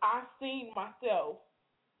because I seen myself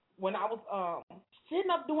when I was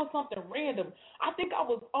sitting up doing something random. I think I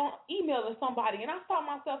was emailing somebody, and I saw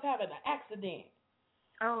myself having an accident.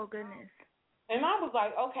 Oh, goodness. And I was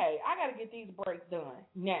like, okay, I got to get these brakes done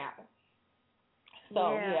now.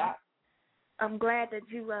 So, yeah. I'm glad that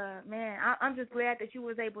you, I'm just glad that you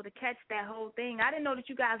was able to catch that whole thing. I didn't know that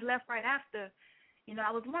you guys left right after. You know,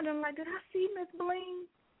 I was wondering, like, did I see Miss Bling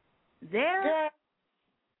there? Yeah.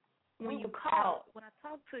 When you called, when I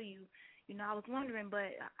talked to you, you know, I was wondering,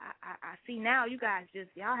 but I see now you guys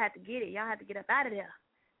y'all had to get it. Y'all had to get up out of there.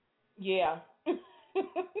 Yeah.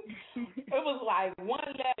 It was like one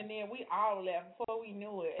left, and then we all left before we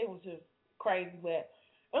knew it. It was just crazy, but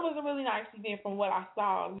it was a really nice event from what I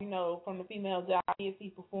saw, you know, from the females that I did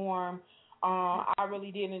see perform. I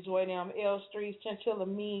really did enjoy them. L Streets, Chinchilla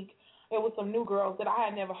Meek. It was some new girls that I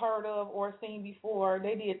had never heard of or seen before.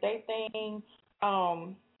 They did their thing.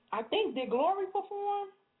 I think, did Glory perform?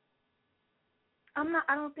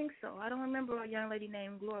 I don't think so. I don't remember a young lady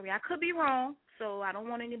named Glory. I could be wrong, so I don't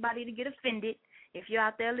want anybody to get offended if you're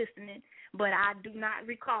out there listening, but I do not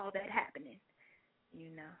recall that happening, you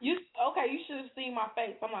know. You should have seen my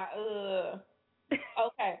face. I'm like,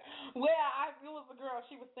 okay. Well, it was a girl,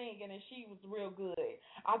 she was singing, and she was real good.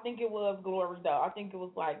 I think it was Glory, though. I think it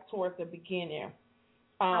was, like, towards the beginning.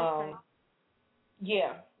 Okay.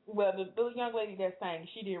 Yeah. Well, the young lady that sang,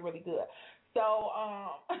 she did really good. So,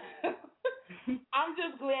 I'm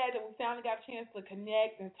just glad that we finally got a chance to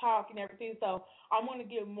connect and talk and everything. So, I'm going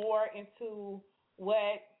to get more into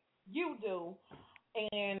what you do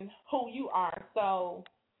and who you are. So,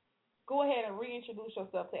 go ahead and reintroduce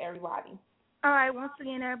yourself to everybody. All right, once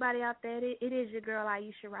again, everybody out there, it is your girl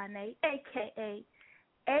Aisha Ronaye, a.k.a.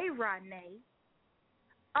 Ronaye,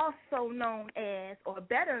 also known as, or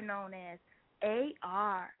better known as,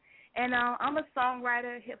 AR. And I'm a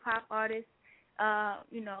songwriter, hip-hop artist,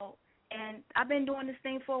 you know, and I've been doing this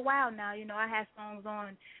thing for a while now. You know, I had songs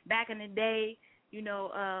on back in the day, you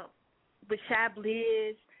know, with Shy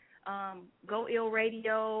Blizz, Go Ill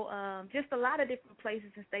Radio, just a lot of different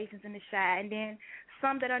places and stations in the Shy, and then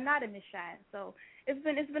some that are not in the Shy. So it's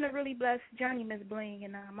been a really blessed journey, Miss Bling,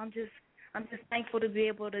 and I'm just thankful to be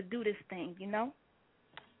able to do this thing, you know.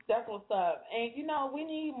 That's what's up. And you know, we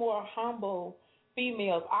need more humble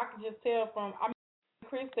females. I can just tell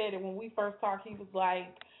Chris said it when we first talked. He was like,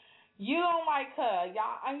 "You don't like her,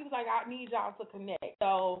 y'all." And he was like, "I need y'all to connect."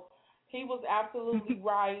 So he was absolutely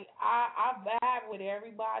right. I vibe with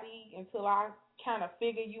everybody until I kind of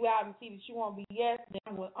figure you out and see that you won't be yes.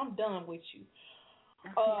 Then I'm done with you.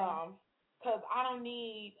 Because I don't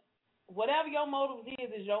need whatever your motives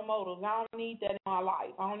is your motives. I don't need that in my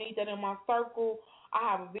life. I don't need that in my circle. I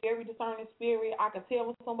have a very discerning spirit. I can tell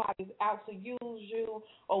when somebody is out to use you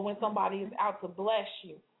or when somebody is out to bless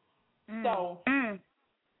you. So,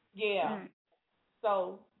 yeah.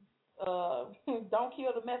 So, don't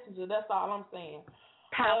kill the messenger. That's all I'm saying.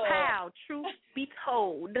 Pow, pow. Truth be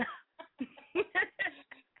told.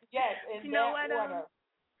 Yes, in that order.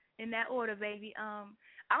 In that order, baby.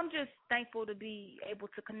 I'm just thankful to be able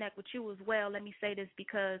to connect with you as well. Let me say this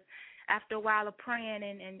because after a while of praying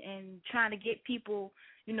and trying to get people,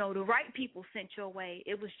 you know, the right people sent your way,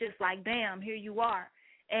 it was just like, damn, here you are.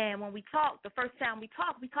 And when we talked, the first time we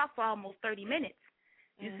talked for almost 30 minutes.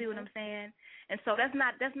 You see what I'm saying? And so that's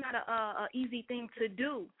not a easy thing to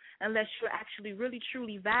do unless you're actually really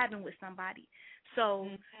truly vibing with somebody. So,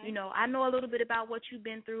 you know, I know a little bit about what you've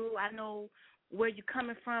been through. I know where you're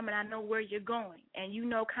coming from, and I know where you're going. And you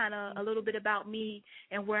know kind of a little bit about me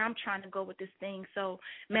and where I'm trying to go with this thing. So,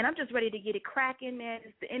 man, I'm just ready to get it cracking, man.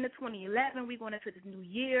 It's the end of 2011. We're going into this new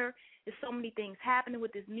year. There's so many things happening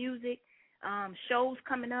with this music, shows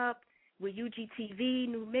coming up with UGTV,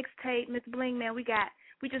 new mixtape, Miss Bling, man. We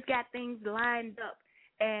just got things lined up.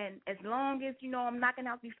 And as long as, I'm knocking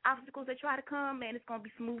out these obstacles that try to come, man, it's going to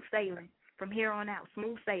be smooth sailing from here on out.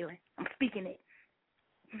 Smooth sailing. I'm speaking it.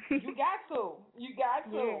 You got to.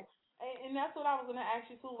 Yeah. And that's what I was going to ask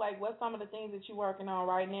you, too. Like, what's some of the things that you're working on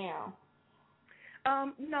right now?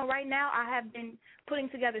 Right now I have been putting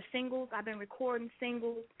together singles. I've been recording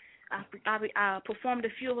singles. I performed a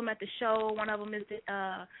few of them at the show. One of them is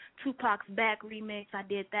the Tupac's Back remix. I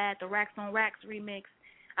did that. The Racks on Racks remix.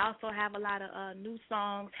 I also have a lot of new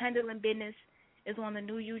songs. Handling Business is on the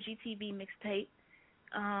new UGTV mixtape.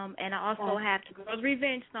 And I also have the Girls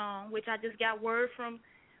Revenge song, which I just got word from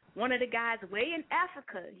one of the guys way in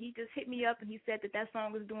Africa. He just hit me up and he said that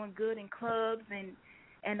song was doing good in clubs and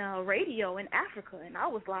radio in Africa. And I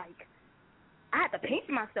was like, I had to pinch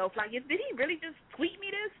myself. Like, did he really just tweet me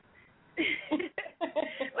this?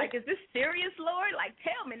 Like, is this serious, Lord? Like,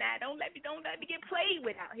 tell me now. Don't let me get played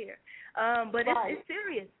with out here. But it's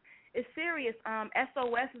serious. It's serious.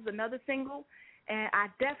 SOS is another single, and I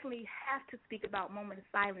definitely have to speak about Moment of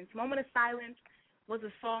Silence. Moment of Silence was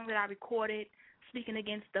a song that I recorded speaking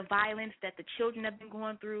against the violence that the children have been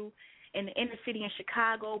going through in the inner city in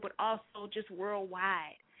Chicago, but also just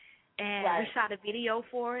worldwide. And we shot a video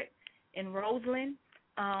for it in Roseland.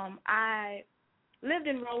 I lived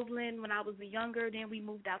in Roseland when I was younger. Then we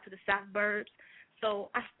moved out to the South Burbs. So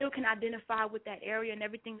I still can identify with that area and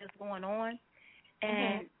everything that's going on.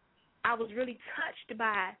 And I was really touched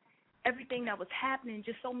by everything that was happening.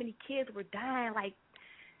 Just so many kids were dying. Like,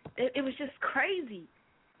 it was just crazy.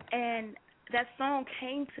 And that song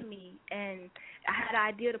came to me, and I had an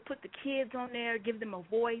idea to put the kids on there, give them a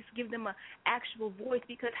voice, give them an actual voice,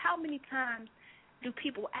 because how many times do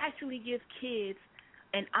people actually give kids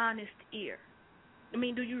an honest ear? I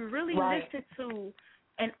mean, do you really listen to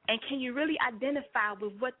and can you really identify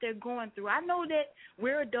with what they're going through? I know that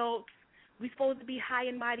we're adults. We're supposed to be high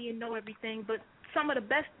and mighty and know everything, but some of the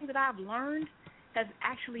best things that I've learned has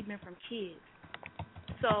actually been from kids.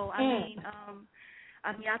 So,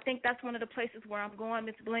 I think that's one of the places where I'm going,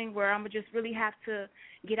 Miss Bling, where I'm going to just really have to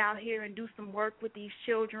get out here and do some work with these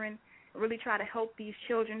children, really try to help these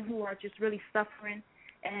children who are just really suffering.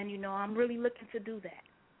 And, I'm really looking to do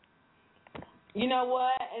that. You know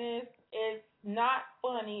what? And it's not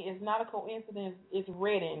funny. It's not a coincidence. It's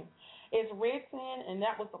written. It's written, and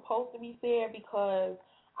that was supposed to be said because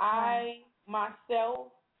I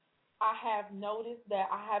have noticed that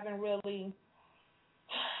I haven't really –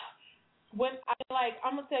 I'm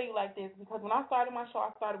going to tell you like this, because when I started my show,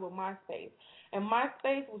 I started with MySpace. And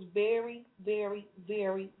MySpace was very, very,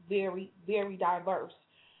 very, very, very diverse.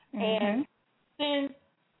 And since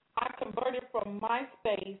I converted from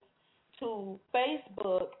MySpace to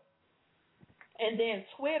Facebook and then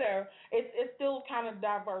Twitter, it's still kind of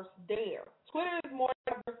diverse there. Twitter is more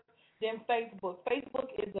diverse than Facebook. Facebook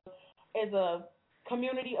is a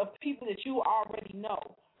community of people that you already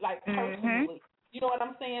know, like personally. You know what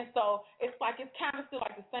I'm saying? So it's like it's kind of still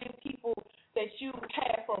like the same people that you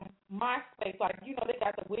had from MySpace. Like, they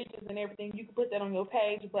got the widgets and everything. You can put that on your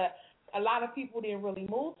page, but a lot of people didn't really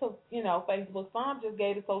move to, Facebook. Some just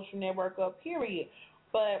gave the social network up, period.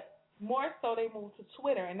 But more so they moved to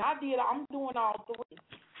Twitter. And I'm doing all three.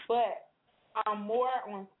 But I'm more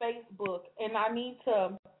on Facebook, and I need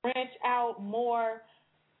to branch out more.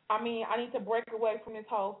 I need to break away from this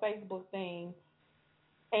whole Facebook thing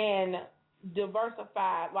and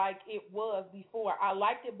diversify like it was before. I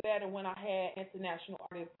liked it better when I had international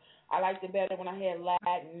artists. I liked it better when I had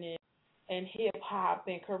Latin and hip hop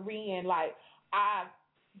and Korean.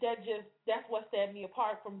 That's what set me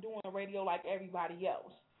apart from doing radio like everybody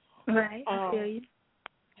else. Right, I feel you.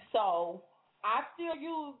 So I still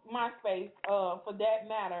use MySpace for that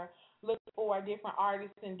matter, looking for different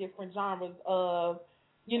artists in different genres of,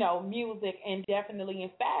 music and definitely in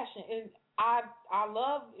fashion. And I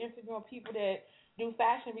love interviewing people that do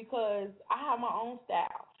fashion because I have my own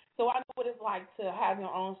style. So I know what it's like to have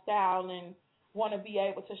your own style and want to be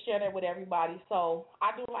able to share that with everybody. So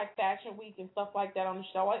I do like Fashion Week and stuff like that on the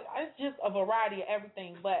show. It's just a variety of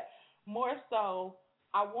everything. But more so,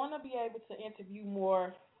 I want to be able to interview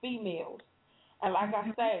more females. And like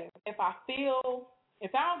I say, if I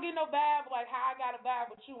don't get no vibe like how I got a vibe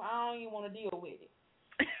with you, I don't even want to deal with it.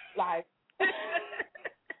 Like...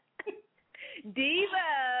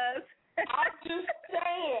 Divas. I'm just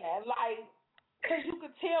saying, because you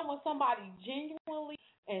could tell tell when somebody genuinely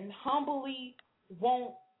and humbly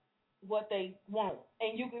want what they want,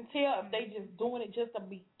 and you can tell if they just doing it just to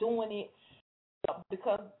be doing it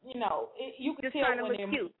because you can just tell trying to when look they're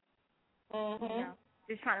cute. Mm-hmm. You know,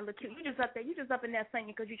 just trying to look cute. You just up in there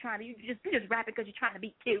singing because you're trying to. You just rapping because you're trying to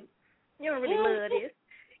be cute. You don't really love this.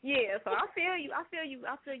 Yeah, so I feel you,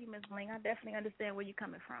 Miss Bling. I definitely understand where you're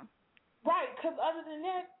coming from. Right, because other than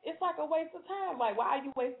that, it's like a waste of time. Like, why are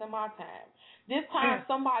you wasting my time? This time,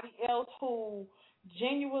 somebody else who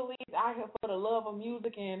genuinely is out here for the love of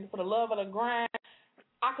music and for the love of the grind,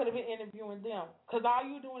 I could have been interviewing them. Because all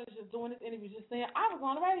you doing is just doing this interview, just saying, I was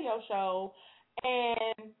on a radio show,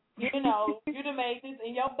 and, you done made this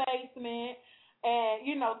in your basement, and,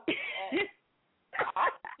 I'm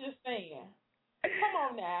just saying. Come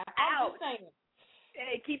on now. I'm just saying.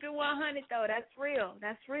 Hey, keep it 100, though. That's real.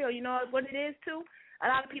 You know what it is, too? A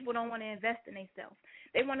lot of people don't want to invest in themselves.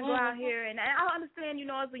 They want to go out here, and I understand,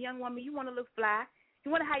 as a young woman, you want to look fly.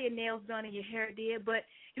 You want to have your nails done and your hair did, but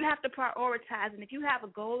you have to prioritize. And if you have a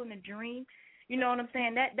goal and a dream, you know what I'm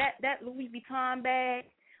saying, that Louis Vuitton bag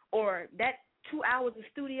or that 2 hours of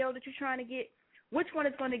studio that you're trying to get, which one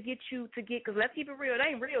is going to get you to get, because let's keep it real, it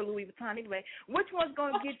ain't real Louis Vuitton anyway. Which one's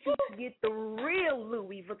going to get you to get the real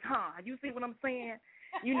Louis Vuitton? You see what I'm saying?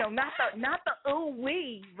 Not the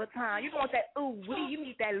Louis Vuitton. You want that ooh-wee, you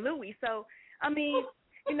need that Louis. So, I mean,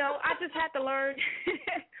 I just had to learn,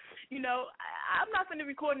 I'm not going to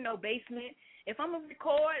record in no basement. If I'm going to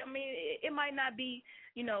record, I mean, it might not be,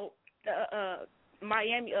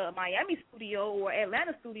 Miami studio or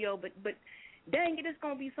Atlanta studio, but dang it, it's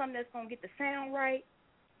going to be something that's going to get the sound right.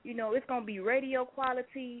 It's going to be radio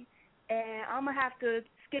quality, and I'm going to have to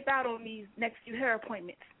skip out on these next few hair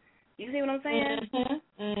appointments. You see what I'm saying?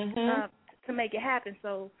 To make it happen.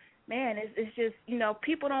 So, man, it's just,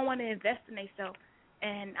 people don't want to invest in themselves,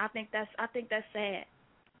 and I think that's sad.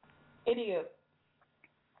 It is.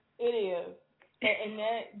 And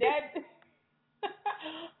that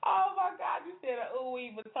oh, my God, you said a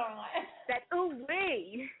Louis Vuitton. That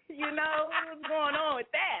ooh-wee, what's going on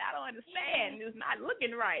with that? I don't understand. It's not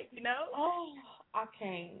looking right, Oh, I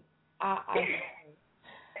can't. I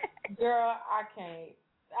can't. Girl, I can't.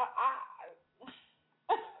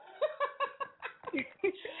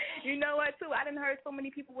 You know what, too? I done heard so many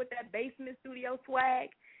people with that basement studio swag,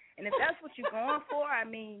 and if that's what you're going for,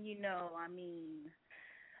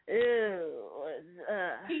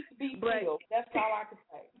 Peace be still. That's all I can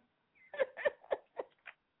say.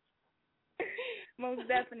 Most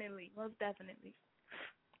definitely.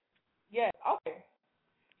 Yeah, okay.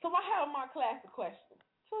 So I have my classic questions.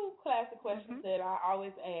 2 classic questions that I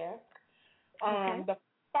always ask. The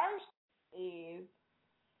first is,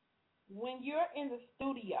 when you're in the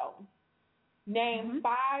studio, name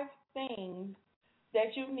 5 things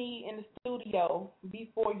that you need in the studio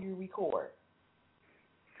before you record.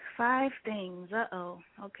 5 things.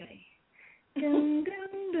 Okay. Dun,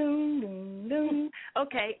 dun, dun, dun, dun.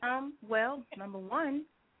 Okay. Well, number 1,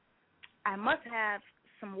 I must have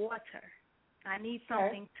some water. I need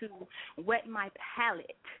something to wet my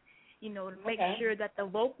palate, to make sure that the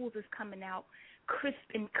vocals is coming out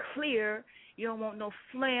crisp and clear. You don't want no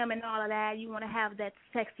phlegm and all of that. You want to have that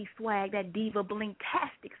sexy swag, that diva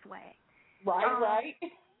bling-tastic swag. Right.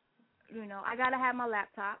 I gotta have my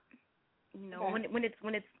laptop. When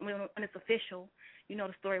it's official,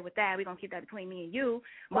 the story with that. We're gonna keep that between me and you.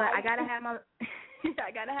 But I gotta have my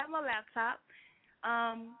laptop.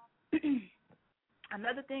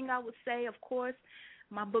 Another thing I would say, of course,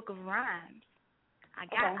 my book of rhymes. I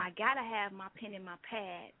gotta have my pen and my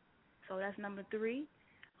pad. So that's number 3.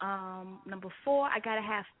 Number 4, I gotta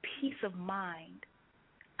have peace of mind.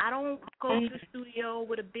 I don't go to the studio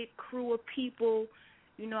with a big crew of people.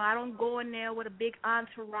 I don't go in there with a big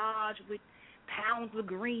entourage with pounds of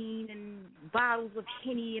green and bottles of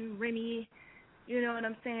Henny and Remy. You know what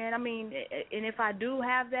I'm saying? I mean, and if I do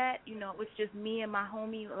have that, it's just me and my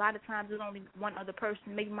homie. A lot of times there's only one other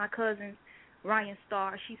person, maybe my cousin, Ryan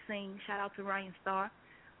Starr. She sings. Shout out to Ryan Starr.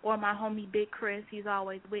 Or my homie, Big Chris. He's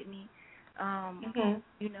always with me. And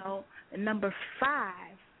number 5,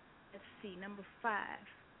 let's see, number 5.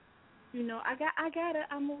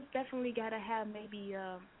 I most definitely gotta have maybe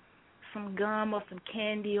some gum or some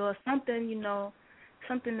candy or something,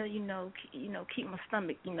 something to keep my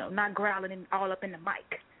stomach, not growling all up in the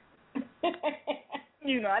mic. I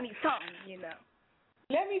need something,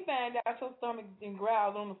 Let me find out your stomach and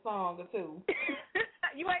growls on the song or 2.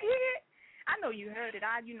 You ain't hear it? I know you heard it.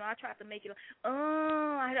 I tried to make it.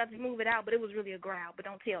 I had to move it out, but it was really a growl. But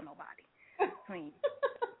don't tell nobody. Between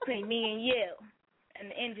me and you. And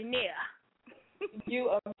the engineer. You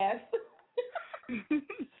a mess.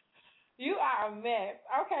 You are a mess.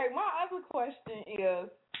 Okay, my other question is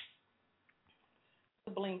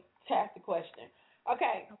the Bling-tastic question.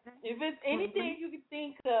 Okay, if it's anything you can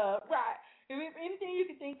think of, right, if it's anything you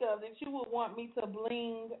can think of that you would want me to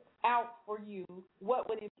bling out for you, what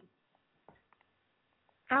would it be?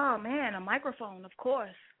 Oh, man, a microphone, of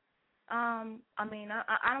course. I mean,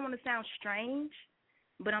 I don't want to sound strange,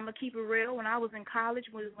 but I'm going to keep it real. When I was in college,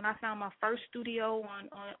 when I found my first studio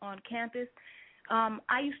on campus,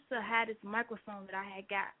 I used to have this microphone that I had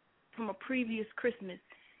got from a previous Christmas,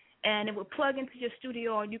 and it would plug into your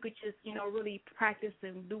studio, and you could just, really practice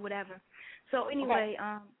and do whatever. So anyway,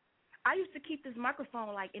 I used to keep this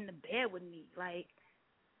microphone like in the bed with me, like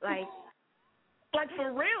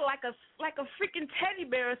for real, like a freaking teddy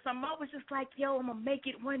bear or something. I was just like, yo, I'm gonna make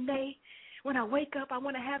it one day. When I wake up, I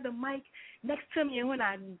want to have the mic next to me, and when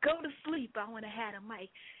I go to sleep, I want to have the mic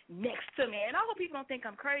next to me. And I hope people don't think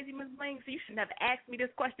I'm crazy, Miss Bling, so you should never ask me this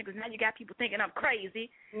question because now you got people thinking I'm crazy.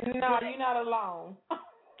 No, you're not alone.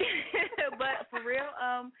 But for real,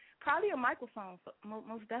 probably a microphone,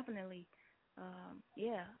 most definitely.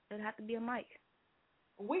 Yeah, it'd have to be a mic.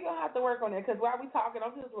 We're going to have to work on it because while we talking,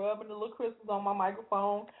 I'm just rubbing the little crystals on my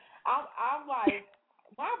microphone. I'm like,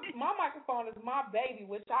 my microphone is my baby,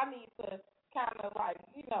 which I need to kind of like,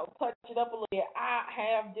 touch it up a little bit. I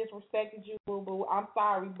have disrespected you, Boo Boo. I'm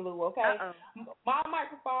sorry, Blue, okay? My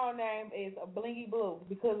microphone name is Blingy LUV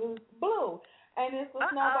because it's blue. And it's a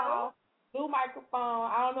snowball blue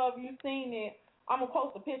microphone. I don't know if you've seen it. I'm going to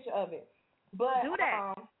post a picture of it. But do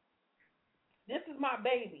that. This is my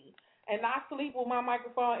baby. And I sleep with my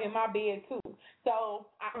microphone in my bed, too. So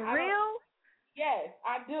real? Yes,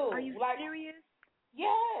 I do. Are you serious?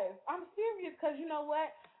 Yes, I'm serious because you know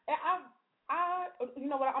what? You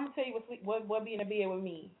know what? I'm gonna tell you what be in the bed with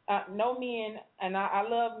me. No men, and I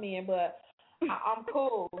love men, but I'm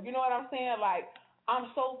cool. You know what I'm saying? Like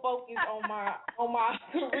I'm so focused on my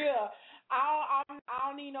career. I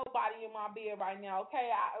don't need nobody in my bed right now.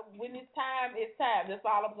 Okay, when it's time, it's time. That's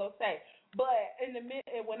all I'm gonna say. But in the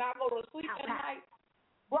when I go to sleep at night,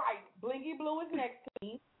 right, Blingy Blue is next to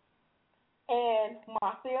me, and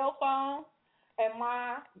my cell phone, and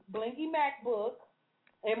my Blingy MacBook,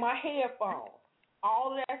 and my headphones.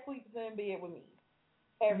 All of that sleeps in bed with me.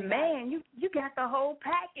 Every night. you got the whole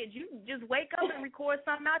package. You just wake up and record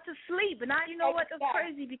something out to sleep. And you know what? That's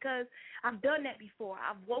crazy because I've done that before.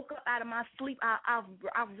 I've woke up out of my sleep.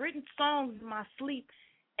 I've written songs in my sleep,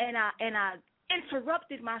 and I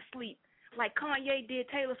interrupted my sleep like Kanye did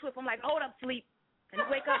Taylor Swift. I'm like, hold up, sleep, and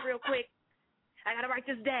wake up real quick. I gotta write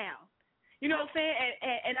this down. You know what I'm saying?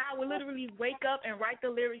 And I would literally wake up and write the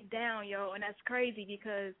lyrics down, yo, and that's crazy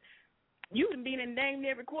because you can be in dang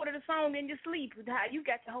near recorded a song in your sleep. You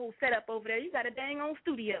got the whole setup over there. You got a dang on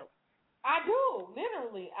studio. I do,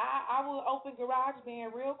 literally. I will open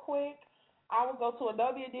GarageBand real quick. I will go to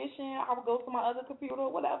Adobe Audition. I will go to my other computer,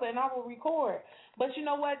 whatever, and I will record. But you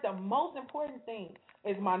know what? The most important thing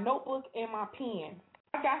is my notebook and my pen.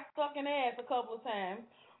 I got stuck in the ass a couple of times,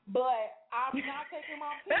 but I'm not taking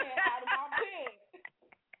my pen out of my pen.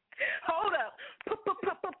 Hold up.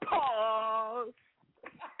 Pause.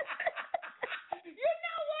 You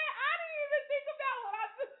know what? I didn't even think about what I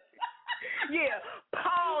just. Yeah,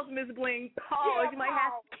 pause, Miss Bling. Pause. Yeah, you might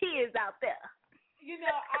have kids out there. You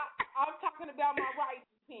know, I'm talking about my writing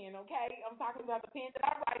pen, okay? I'm talking about the pen that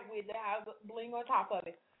I write with that has a bling on top of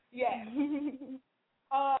it. Yes.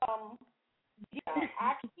 Yeah,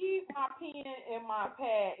 I keep my pen and my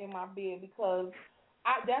pad in my bed because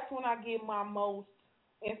that's when I get my most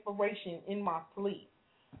inspiration in my sleep.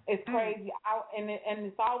 It's crazy. And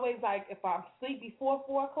it's always like if I sleep before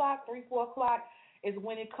 4 o'clock, 3, 4 o'clock is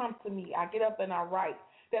when it comes to me. I get up and I write.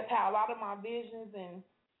 That's how a lot of my visions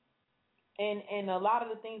and a lot of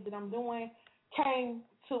the things that I'm doing came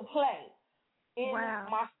to play in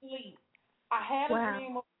my sleep. I had a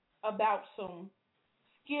dream about some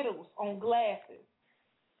Skittles on glasses.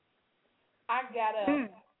 I got up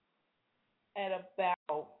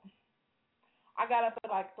at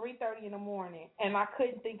like 3:30 in the morning, and I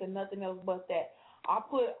couldn't think of nothing else but that. I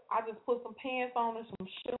just put some pants on and some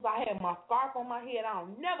shoes. I had my scarf on my head. I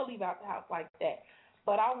don't never leave out the house like that.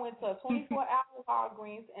 But I went to a 24-hour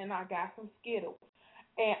Walgreens, and I got some Skittles.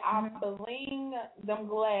 And I bling them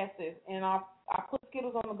glasses, and I put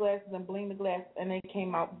Skittles on the glasses and bling the glasses, and they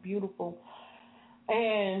came out beautiful.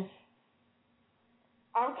 And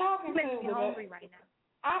I'm talking to you hungry right now.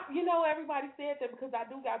 Everybody said that because I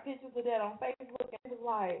do got pictures of that on Facebook, and it was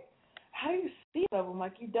like, how do you see it of them?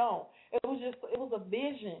 Like, you don't. It was a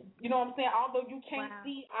vision. You know what I'm saying? Although you can't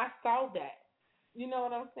see, I saw that. You know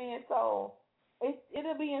what I'm saying? So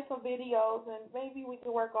it'll be in some videos, and maybe we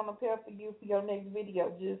can work on a pair for you for your next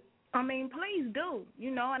video. Just I mean, please do,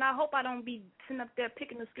 and I hope I don't be sitting up there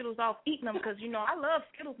picking the Skittles off, eating them, because, I love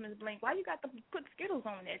Skittles, Miss Bling. Why you got to put Skittles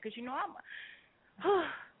on there? Because, I'm...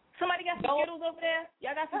 Somebody got some Skittles over there?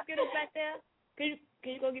 Y'all got some Skittles back there? Can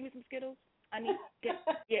you go get me some Skittles? I need...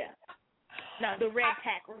 Yeah. No, the red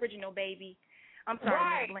pack, original, baby. I'm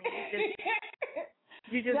sorry, Miss Bling.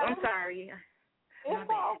 I'm sorry. It's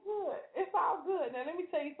all good. It's all good. Now, let me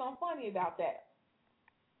tell you something funny about that.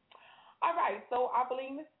 All right, so I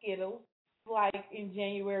believe the Skittles, like, in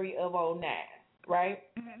January of 2009, right?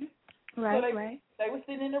 Mm-hmm. Right, so they were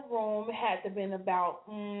sitting in the room. It had to have been about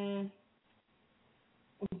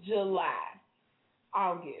July,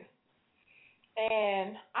 August.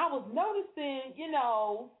 And I was noticing,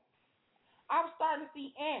 I was starting to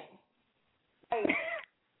see ants. Like,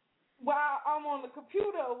 while I'm on the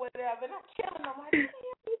computer or whatever, and I'm killing them. Like, where the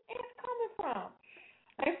hell are these ants coming from?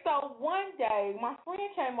 And so one day, my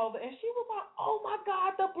friend came over, and she was like, oh, my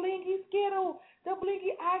God, the Blingy Skittle, the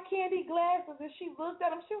Blingy eye candy glasses. And she looked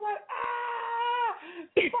at them. She was like,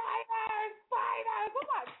 spiders. I'm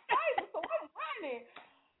like, spiders? So I'm running.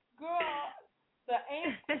 Girl, the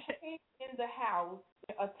ants came in the house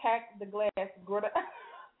and attacked the glass. Girl,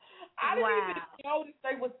 I didn't even notice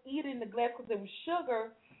they was eating the glass because it was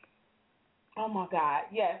sugar. Oh, my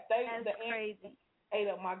God. Yes, the crazy. Ants ate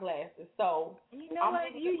up my glasses. So you know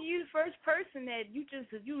what? You the first person that you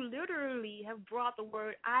literally have brought the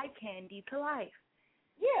word eye candy to life.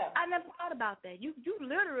 Yeah. I never thought about that. You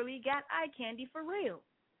literally got eye candy for real.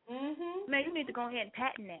 Mhm. Man, you need to go ahead and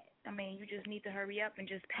patent that. I mean, you just need to hurry up and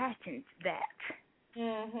just patent that.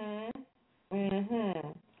 Mhm.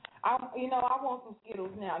 I want some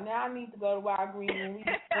Skittles now. Now I need to go to Wild Green and we.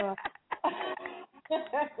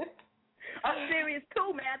 I'm serious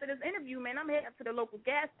too, man. After this interview, man, I'm heading up to the local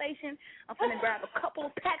gas station. I'm finna grab a couple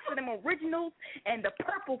of packs of them originals and the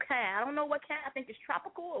purple kind. I don't know what kind. I think it's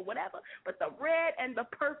tropical or whatever, but the red and the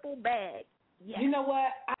purple bag. Yes. You know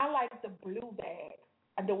what? I like the blue bag.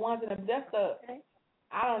 The ones that's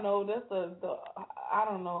I don't know, I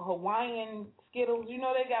don't know, Hawaiian Skittles. They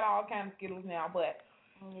got all kinds of Skittles now, but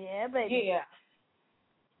yeah, baby.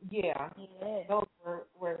 Yeah. Those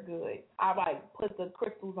were good. I put the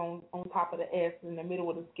crystals on top of the S in the middle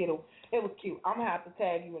of the Skittle. It was cute. I'm gonna have to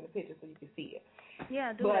tag you in the picture so you can see it.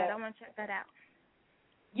 Yeah, do that. I want to check that out.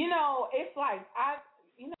 It's like I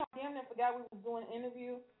damn near forgot we was doing an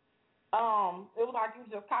interview. It was like you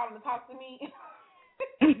just calling to talk to me.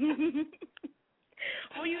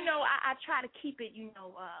 Well, I try to keep it,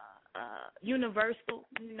 universal,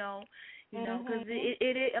 because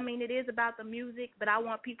it is about the music, but I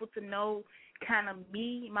want people to know kind of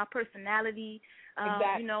me, my personality.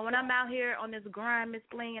 Exactly. When I'm out here on this grind, Miss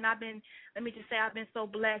Bling, and I've been so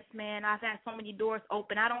blessed, man. I've had so many doors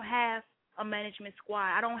open. I don't have a management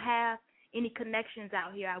squad. I don't have any connections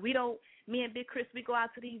out here. Me and Big Chris, we go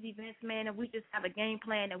out to these events, man, and we just have a game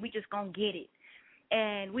plan, and we just gonna get it.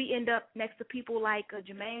 And we end up next to people like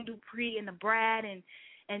Jermaine Dupri and the Brad and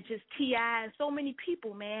just T.I. and so many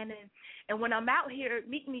people, man. And when I'm out here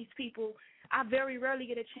meeting these people, I very rarely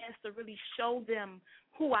get a chance to really show them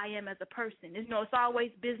who I am as a person. It's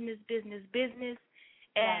always business.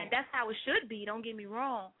 And that's how it should be, don't get me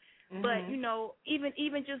wrong. Mm-hmm. But,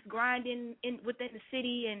 even just grinding within the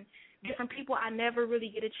city and different people, I never really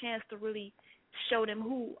get a chance to really show them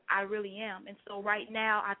who I really am. And so right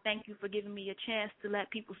now, I thank you for giving me a chance to let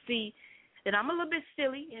people see that I'm a little bit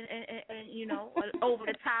silly and over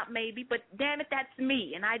the top maybe, but damn it, that's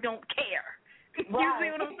me, and I don't care. Right. You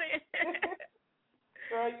see what I'm saying?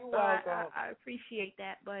 Girl, you're welcome. I appreciate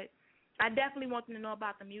that, but I definitely want them to know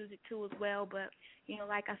about the music too as well. But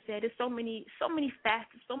like I said, there's so many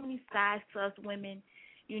facets, so many sides to us women.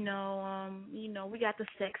 We got the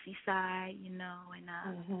sexy side, and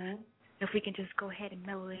if we can just go ahead and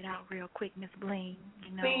mellow it out real quick, Miss Bling,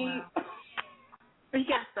 we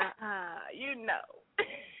got the,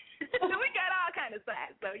 we got all kind of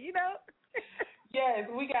sides, so Yes,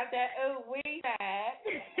 we got that. We side.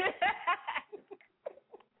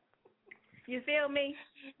 You feel me?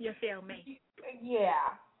 You feel me?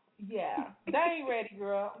 Yeah. They ain't ready,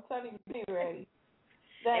 girl. I'm telling you, they ain't ready.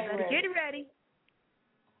 They better get ready.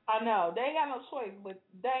 I know. They ain't got no choice, but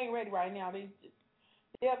they ain't ready right now. They'll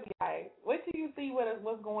be like, wait till you see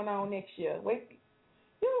what's going on next year. Wait,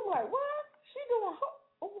 you're like, what? She doing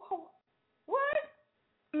what?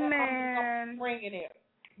 Man, I'm bringing it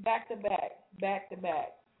back to back.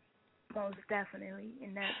 Most definitely,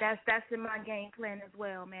 and that's in my game plan as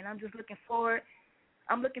well, man. I'm just looking forward.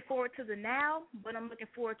 I'm looking forward to the now, but I'm looking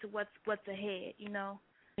forward to what's ahead. Mm-hmm.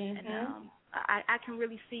 And I can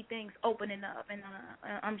really see things opening up, and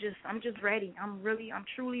I'm just ready. I'm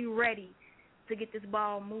truly ready to get this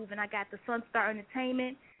ball moving. I got the Sunstar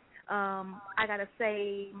Entertainment. I got to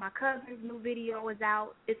say my cousin's new video is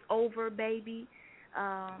out. It's over, baby.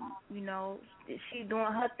 You know, she's doing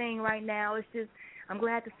her thing right now. It's just, I'm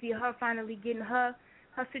glad to see her finally getting her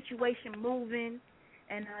situation moving.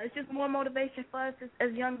 And it's just more motivation for us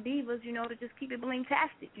as young divas, you know, to just keep it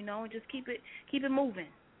bling-tastic, you know, and just keep it moving.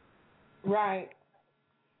 Right,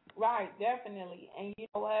 definitely. And you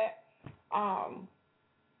know what? I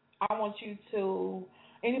want you to,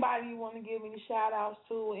 anybody you want to give any shout-outs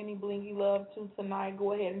to, any Blingy Love to tonight,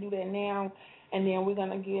 go ahead and do that now. And then we're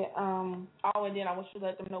going to get, and then I want you to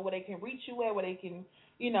let them know where they can reach you at, where they can,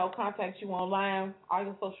 you know, contact you online, all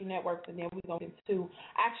your social networks, and then we're going to get to,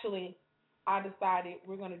 actually, I decided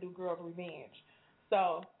we're going to do Girls Revenge.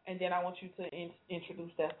 So, and then I want you to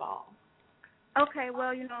introduce that song. Okay,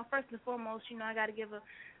 well, you know, first and foremost, you know, I got to give a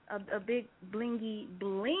big blingy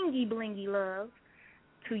love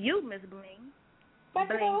to you, Miss Bling. Bling,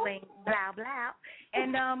 bling, blah, blah.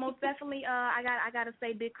 And most definitely, I got to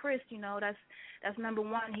say Big Chris, you know, that's number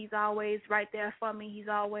one. He's always right there for me. He's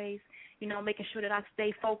always, you know, making sure that I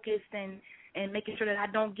stay focused and making sure that I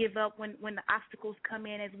don't give up when the obstacles come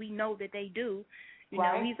in, as we know that they do. You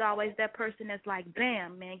know, he's always that person that's like,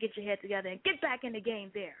 bam, man, get your head together and get back in the game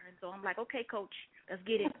there. And so I'm like, okay, coach, let's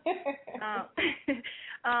get it.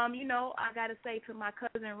 You know, I got to say to my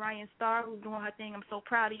cousin Ryan Starr, who's doing her thing, I'm so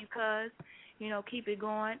proud of you, cuz. You know, keep it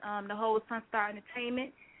going. The whole Sunstar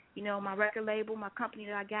Entertainment, you know, my record label, my company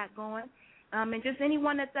that I got going. And just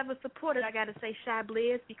anyone that's ever supported, I got to say Shy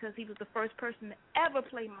Blizz, because he was the first person to ever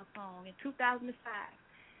play my song in 2005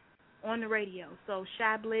 on the radio. So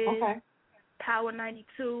Shy Blizz, Power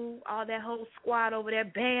 92, all that whole squad over there.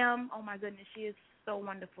 Bam. Oh, my goodness, she is so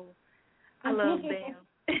wonderful. I love Bam.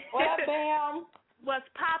 What up, Bam? What's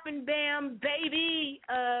poppin', Bam, baby?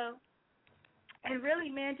 And really,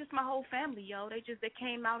 man, just my whole family, yo. They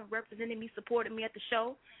came out and represented me, supported me at the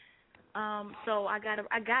show. So I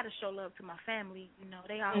gotta show love to my family. You know,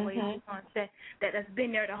 they always the ones that's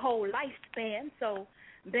been there the whole lifespan. So,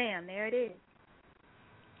 bam, there it is.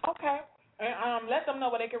 Okay. And let them know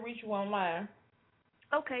where they can reach you online.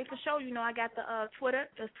 Okay, for sure. You know, I got the Twitter.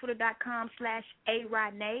 It's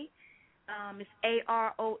twitter.com/Ronaye. It's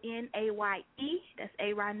ARONAYE. That's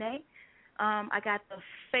Ronaye. I got the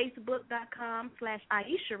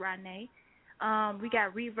Facebook.com/Aisha Ronaye. We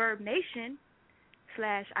got Reverb Nation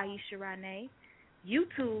 /Aisha Ronaye.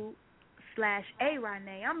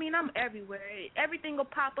 YouTube/Ronaye. I mean, I'm everywhere. Everything will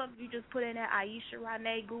pop up. You just put in that Aisha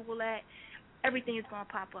Ronaye, Google that. Everything is going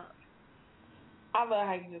to pop up. I love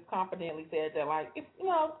how you just confidently said that. Like, if, you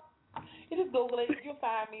know, you just Google it, you'll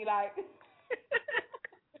find me, like.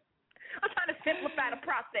 I'm trying to simplify the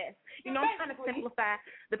process. You know, I'm trying to simplify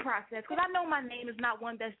the process, because I know my name is not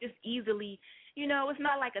one that's just easily, you know, it's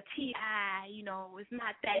not like a T.I., you know, it's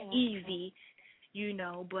not that easy, you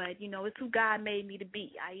know, but, you know, it's who God made me to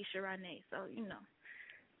be, Aisha Ronaye. So, you know.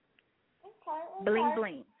 Okay. Bling,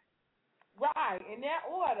 bling. Right, in that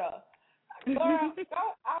order. Girl,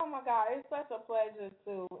 oh, my God, it's such a pleasure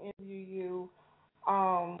to interview you.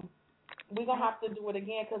 We're going to have to do it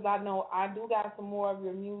again, because I know I do got some more of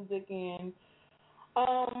your music, and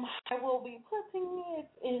I will be putting it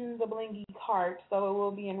in the Blingy cart, so it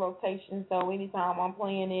will be in rotation. So anytime I'm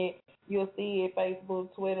playing it, you'll see it,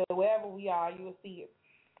 Facebook, Twitter, wherever we are, you'll see it.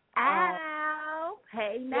 Ow.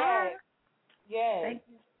 Hey, now. Yes. Thank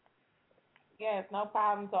you. Yes, no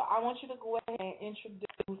problem. So I want you to go ahead and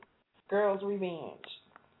introduce Girls Revenge.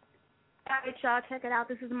 All right, y'all, check it out.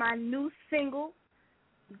 This is my new single,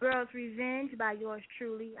 Girls Revenge, by yours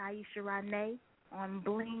truly, Aisha Ronaye, on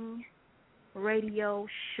Bling Radio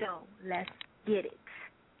Show. Let's get it.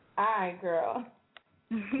 All right, girl.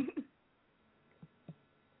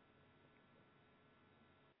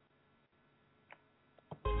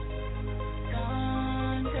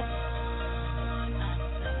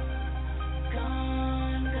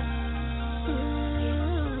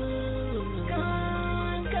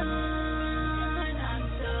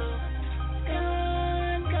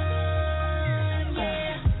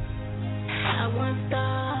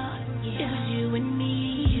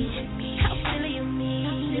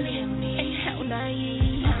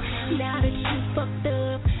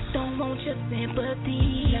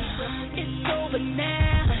 Sympathy. It's over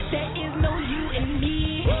now. There is no you and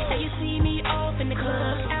me. Now you see me off in the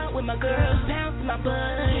club, out with my girls, bouncing my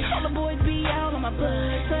butt. All the boys be out on my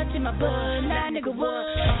butt, touching my butt. Nah, nigga, what?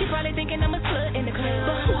 You probably thinking I'm a slut in the club,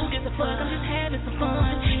 but who gives a fuck? I'm just having some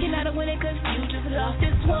fun. You're not a winner 'cause you just lost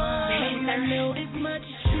this one. And I know this much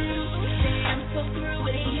is true. I'm so through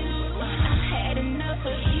with you. I've had enough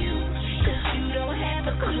of you, 'cause you don't have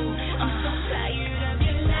a clue. I'm so tired of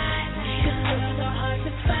your lies. 'Cause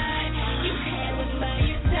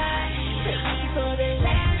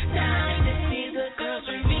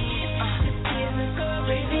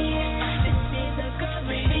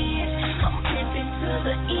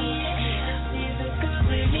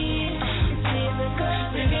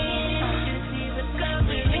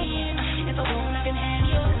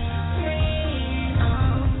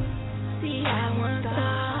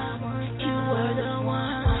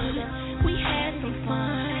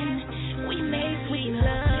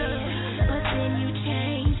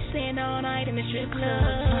strip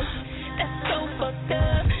club. That's so fucked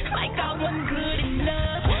up, like I wasn't good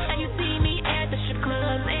enough. Now you see me at the strip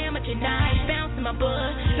club, amateur night, bouncing my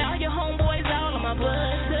butt. Now your homeboys all on my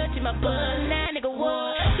butt, touching my butt. Nah, nigga,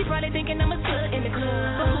 what? You probably thinking I'm a slut in the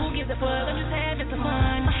club, but who gives a fuck? I'm just having some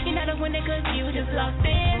fun. You're not a winner 'cause you just lost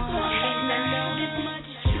this one. And I know this much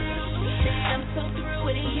is true, that I'm so through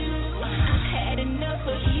with you. I've had enough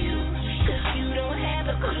of you, 'cause you don't have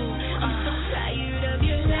a clue. I'm so tired of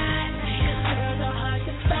your lies, 'cause girls are hard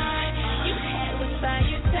to find. You had what's by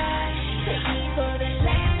your side, take me for the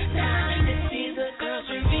last time. This is a girl's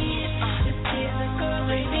revenge, this is a girl's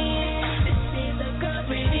revenge, this is a girl's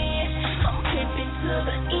revenge. I'm pimping to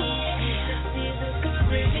the end, this is a girl's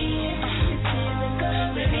revenge, this is a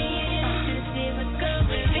girl's revenge, this is a girl's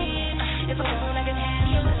revenge. If I want, I can have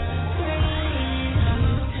your friend.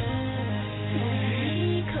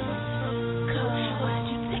 Why'd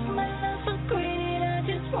you take my love for granted? I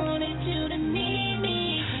just wanted you to need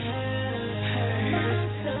me. My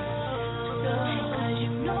soul, 'cause you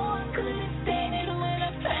know I couldn't stand it when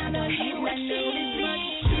I found out you were cheating.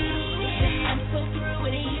 I'm so through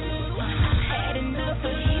with you. I've had enough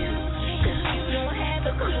of you, 'cause you don't have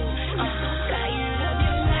a clue. I'm so tired of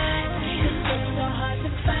your lies, 'cause it's so hard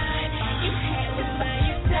to find. You had what's by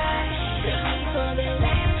your side, take me for the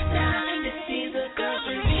last time. This is a girl's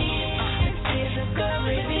revenge, this is a girl's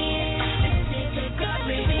revenge, this is a girl's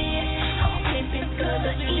revenge. I'm pimping to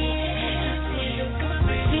the end, this is a girl's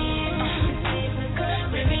revenge, this is a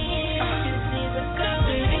girl's revenge, this is a girl's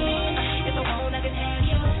revenge. If I want, I can have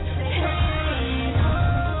your hand.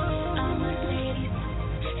 All my ladies,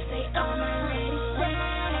 say all my ladies,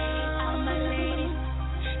 all my ladies,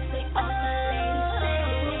 say all my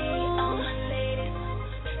ladies, all my ladies,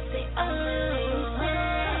 say all my ladies,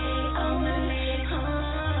 all my ladies,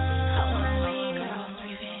 all my ladies. Girls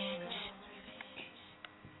revenge.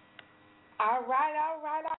 All right.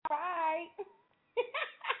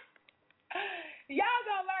 Y'all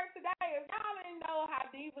gonna learn today. If y'all didn't know how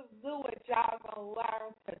divas do it, y'all gonna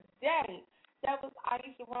learn today. That was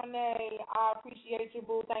Aisha Ronaye. I appreciate you,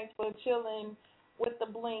 boo. Thanks for chilling with the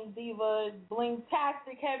Bling Diva.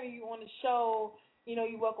 Bling-tastic having you on the show. You know,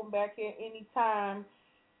 you're welcome back here anytime.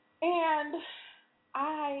 And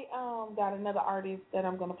I got another artist that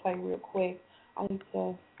I'm gonna play real quick. I need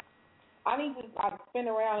to like spin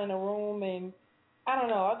around in the room, and I don't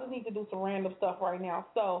know. I just need to do some random stuff right now.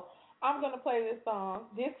 So I'm gonna play this song.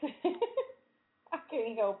 This I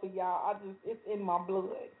can't help it, y'all. It's in my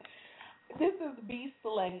blood. This is B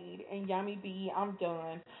Slade and Yummy B. I'm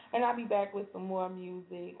done, and I'll be back with some more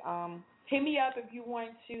music. Hit me up if you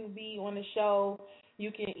want to be on the show.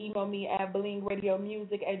 You can email me at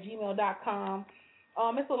blingradiomusic@gmail.com.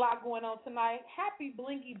 It's a lot going on tonight. Happy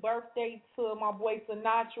Blingy birthday to my boy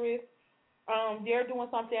Sinatra. They're doing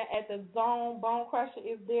something at the Zone. Bone Crusher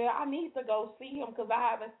is there. I need to go see him because I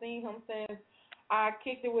haven't seen him since I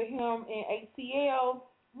kicked it with him in ATL.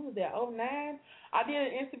 What was that, 09? I did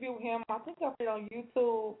an interview with him. I think I put it on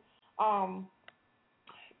YouTube.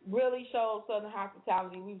 Really showed Southern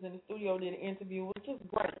hospitality. We was in the studio, did an interview, which is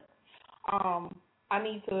great. I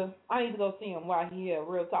need to go see him while he's here,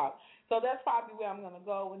 real talk. So that's probably where I'm gonna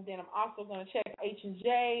go, and then I'm also gonna check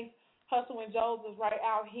H&J. Hustle and Joe's is right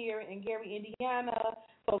out here in Gary, Indiana.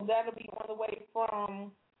 So that'll be on the way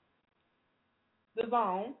from the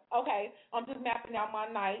Zone. Okay, I'm just mapping out my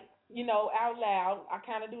night, you know, out loud. I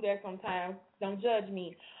kind of do that sometimes. Don't judge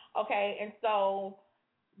me. Okay, and so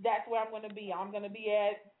that's where I'm going to be. I'm going to be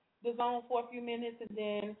at the Zone for a few minutes, and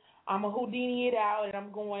then I'm going to Houdini it out, and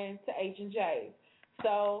I'm going to H&J.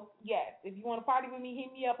 So, yes, if you want to party with me,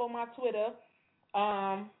 hit me up on my Twitter.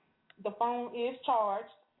 The phone is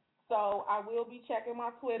charged, so I will be checking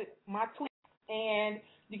my tweets, and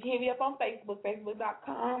you can hit me up on Facebook,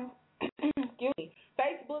 facebook.com. Excuse me,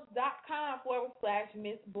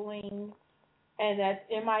 facebook.com/Miss Bling, and that's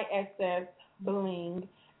MISS Bling,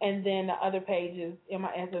 and then the other page is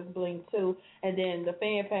MISS Bling too, and then the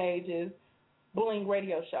fan page is Bling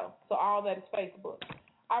Radio Show. So all that is Facebook.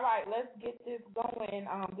 All right, let's get this going.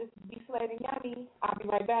 This is B Slade and Yummy. I'll be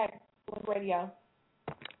right back. Bling Radio.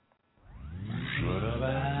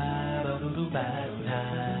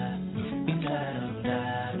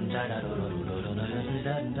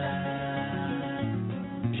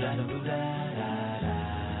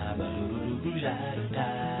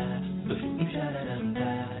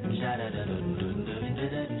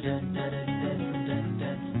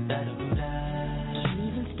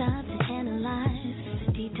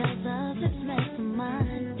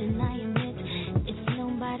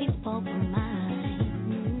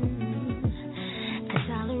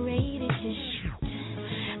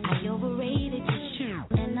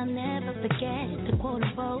 Forget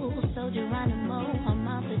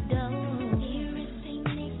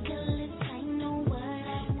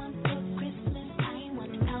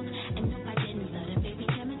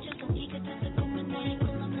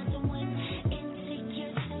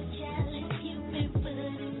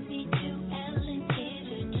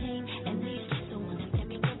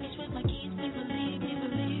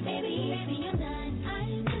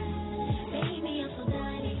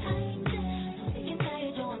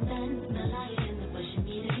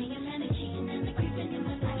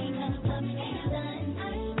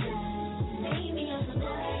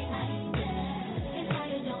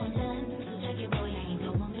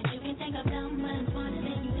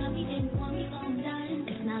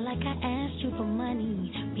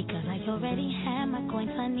already had my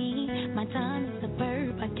coins, honey. My time is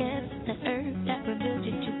superb, I guess. The herb that revealed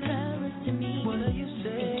you too close to me. What are you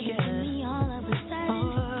saying? You gave me all of a sudden.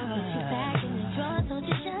 Put you back in the drawer, told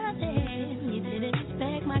you shut it. You didn't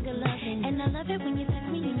respect my good loving. And I love it when you text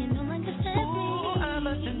me and you no longer text me. Ooh, I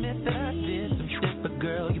must admit that I did some shit, but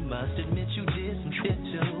girl, you must admit you did some shit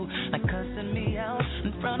too. Like cussing me out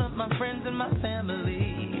in front of my friends and my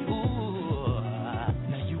family. Ooh,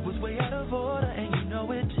 now you was way out of order and you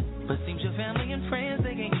know it. But seems your family and friends,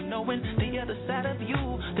 they ain't knowing the other side of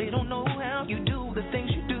you. They don't know how you do the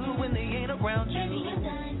things you do when they ain't around you. Baby, I'm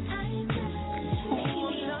done. I'm done. Ooh,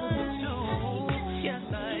 I'm done too. Yes,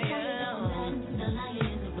 I am. The lion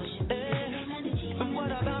in the bush. And what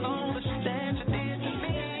about all the shit that you did to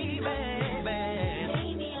me, baby?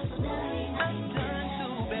 Baby, I'm so done. I'm done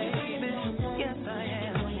too, baby. Yes, I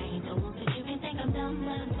am. Boy, I ain't the one 'cause you can think I'm dumb,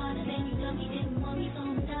 but I'm smarter than you. Tell me didn't want me, so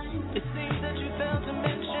I'm done. It seems that you failed to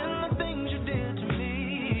mention the things you did to me.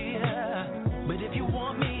 But if you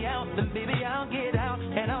want me out, then baby, I'll get out.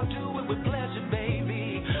 And I'll do it with pleasure,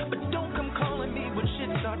 baby. But don't come calling me when shit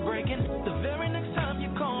start breaking. The very next time you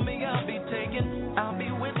call me, I'll be taken. I'll be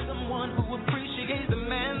with someone who appreciates the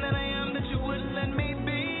man that I am that you wouldn't let me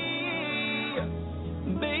be.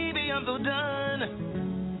 Baby, I'm so done.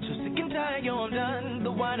 So sick and tired, yo, I'm done.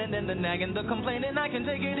 The whining and the nagging, the complaining, I can't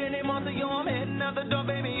take it anymore. So yo, I'm heading out the door,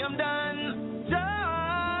 baby, I'm done. Done.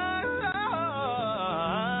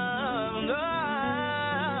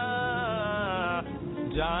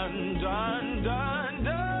 Done, done, done,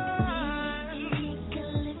 done.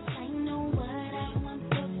 Nicholas, I know what I want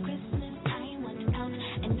for Christmas. I want out,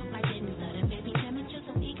 and if I didn't let a baby temperature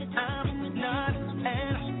so we could talk. I'm not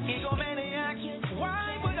an egomaniac.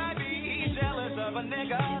 Why would I be jealous of a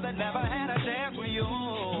nigga that never had a chance with you?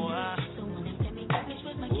 So when they send me garbage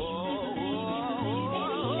with my kids,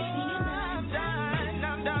 I'm done,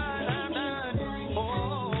 I'm done, I'm done.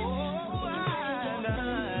 Oh, I'm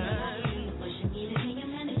done. pushing you to your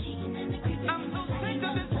energy, and then the creepy. I'm so sick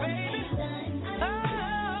of this, baby. Oh,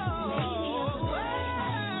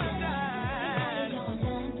 I'm done. I'm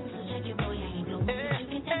done. So check your boy, I ain't the one 'cause you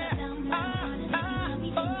can think I'm dumb, but I'm smarter than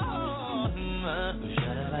you. Tell me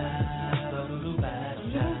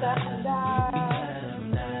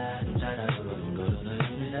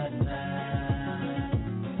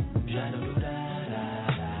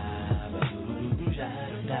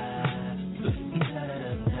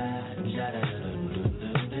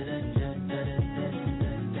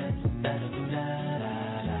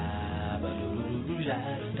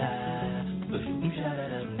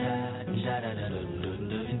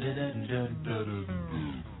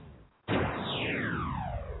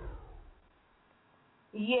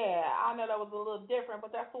Yeah, I know that was a little different,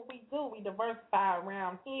 but that's what we do. We diversify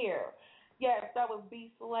around here. Yes, that was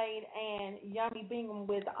B. Slade and Yummy Bingham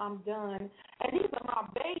with I'm Done. And these are my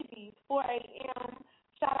babies, 4 a.m.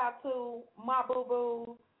 Shout out to my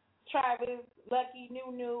boo-boo, Travis, Lucky,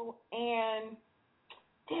 Nunu, and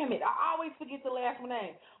damn it, I always forget the last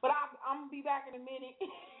name. But I'm going to be back in a minute.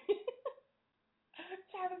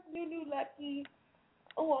 Travis, Nunu, Lucky.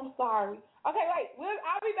 Oh, I'm sorry. Okay, wait,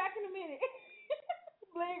 I'll be back in a minute.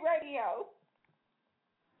 Bling Radio.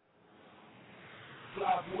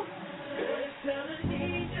 Tell the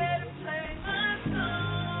DJ to play my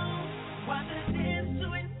song. Watch us dance to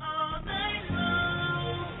it all night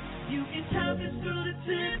long. You can tap it through the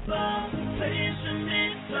tempo. Play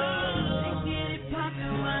instrumental. Get it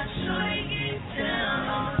poppin' while shorty get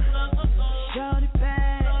down. Shorty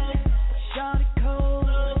bad, shorty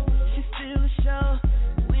cold. She still a show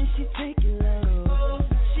when she take it low.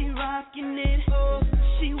 She rockin' it,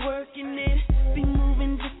 she working it. Be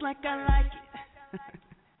moving just like I like it.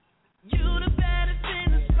 You the baddest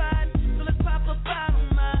in the spot, so let's pop a bottle,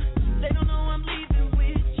 ma. They don't know I'm leaving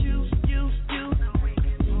with you, you.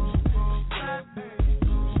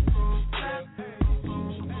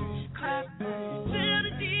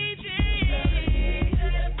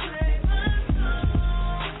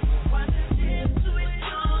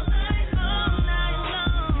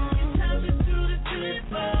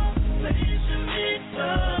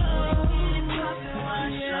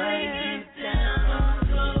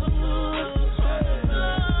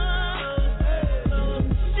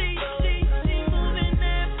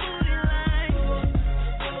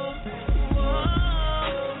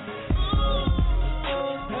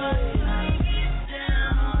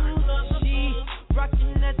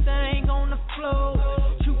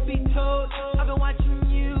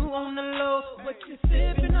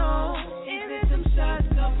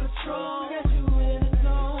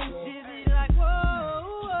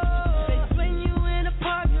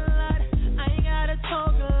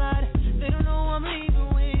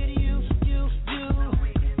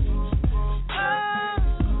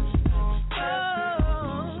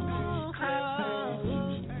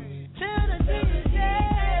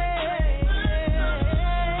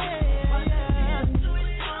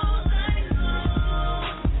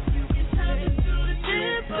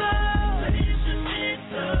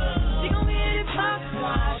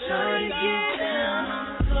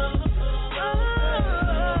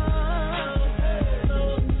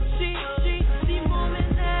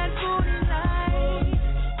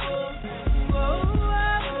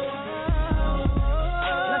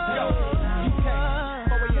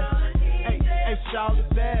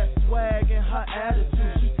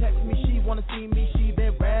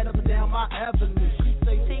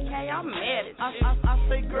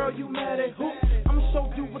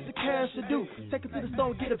 do. Take her to the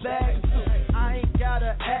store, get a bag. I ain't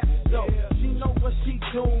gotta ask though. She know what she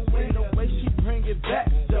doing, the way she bring it back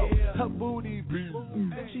though. Her booty be.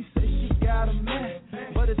 She said she got a man,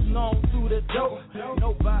 but it's known through the door.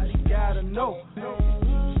 Nobody gotta know.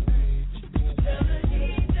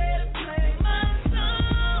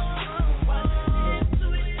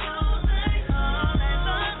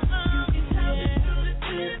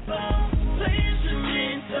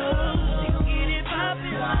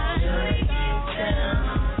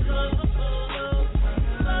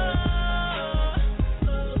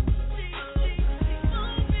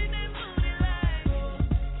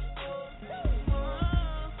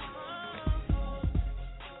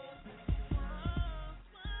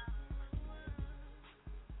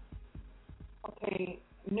 Okay,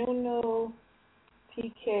 Nunu,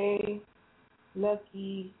 TK,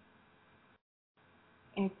 Lucky,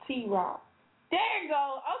 and T-Rock. There you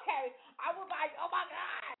go. Okay, I was like, oh my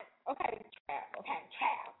God. Okay, Trap. Okay,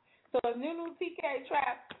 Trap. So it's Nunu, TK,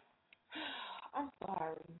 Trap. I'm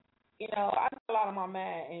sorry. You know, I got a lot on my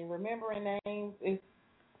mind, and remembering names it's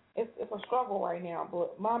a struggle right now.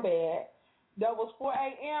 But my bad. That was 4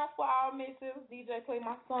 a.m. for our misses. DJ play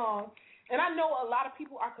my song. And I know a lot of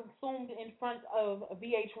people are consumed in front of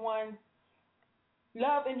VH1's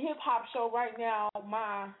Love and Hip Hop show right now.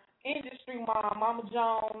 My industry mom, Mama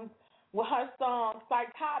Jones, with her song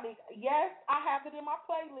Psychotic. Yes, I have it in my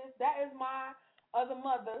playlist. That is my other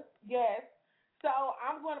mother. Yes. So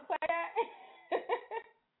I'm going to play that.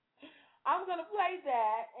 I'm going to play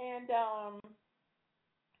that. And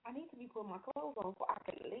I need to be putting my clothes on so I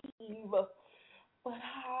can leave. But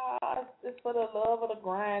it's for the love of the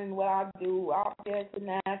grind and what I do. I'll be there to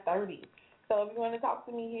 9:30. So if you want to talk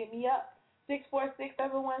to me, hit me up.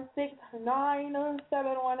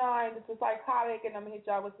 646-716-9719. This is Psychotic, and I'm going to hit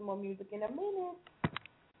y'all with some more music in a minute.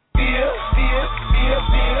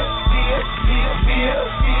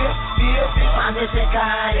 I'm just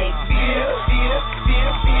psychotic.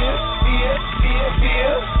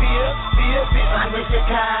 I'm just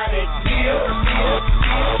psychotic.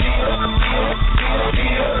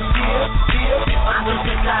 I'm just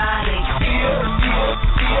psychotic.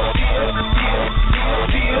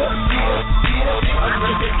 I'm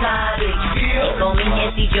just psychotic. You call me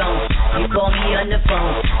Nancy Jones. You call me on the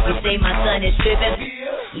phone. You say my son is tripping.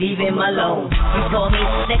 Leave him alone. You call me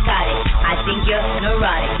psychotic. I think you're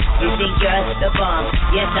neurotic. You think you're the bomb.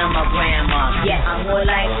 Yes, I'm a grandma. Yeah, I'm more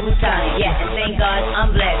like Utani. Yeah, and thank God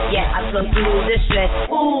I'm blessed. Yeah, I've come through the stress.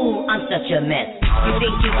 Ooh, I'm such a mess. You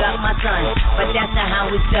think you got my son, but that's not how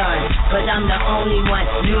it's done. Cause I'm the only one.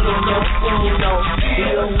 You don't know, you know.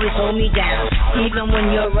 You always hold me down, even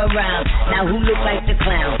when you're around. Now who look like the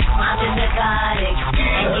clown? I'm just psychotic.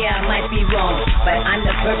 And yeah, I might be wrong, but I'm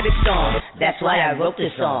the perfect song. That's why I wrote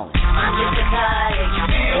this song. I'm just psychotic.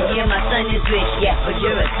 And yeah, my son is rich. Yeah, but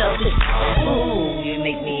you're a selfish. Ooh, you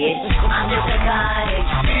make me itch. I'm just psychotic.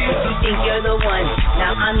 But you think you're the one.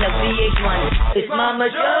 Now I'm the VH1. It's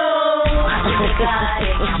Mama Joe. I'm just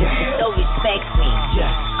psychotic. So respect me.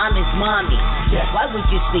 I'm his mommy. Why would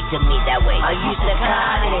you speak to me that way? Are you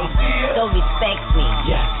psychotic? So respect me.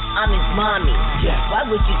 I'm his mommy. Why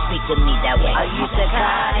would you speak to me that way? Are you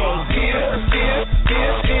psychotic?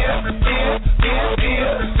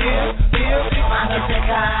 I'm a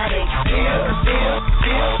psychotic.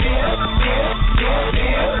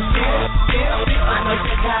 I'm a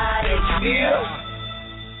psychotic.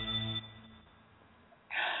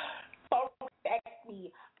 So respect me.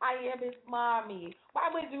 I am his mommy. Why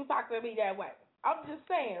would you talk to me that way? I'm just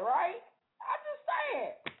saying, right? I'm just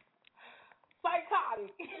saying. Psychotic.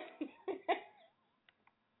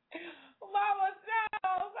 Mama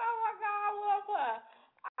Jones. Oh my God, I love her.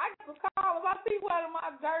 I get some calls. I see one of my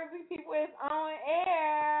Jersey people is on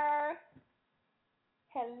air.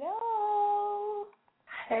 Hello.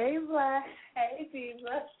 Hey, Black. Hey,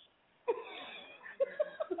 Diva.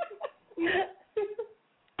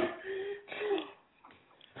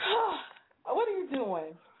 What are you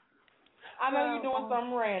doing? I know you're doing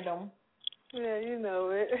something random. Yeah, you know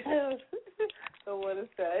it. Don't want to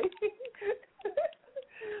say.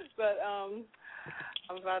 But I'm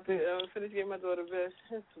about to finish getting my daughter to bed.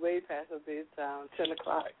 It's way past her bedtime, 10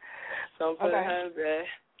 o'clock. So I'm putting her in bed.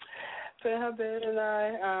 Putting her in bed, and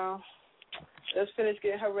I just finished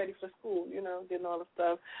getting her ready for school, you know, getting all the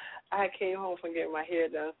stuff. I came home from getting my hair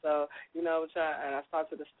done, so, you know, and I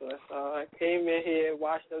stopped at the store. So I came in here,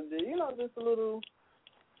 washed up, you know, just a little,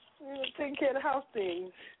 you know, taking care of the house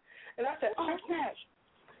things. And I said, oh, snap,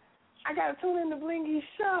 I got to tune in to Blingy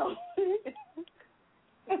show.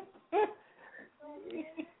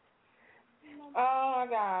 Oh, my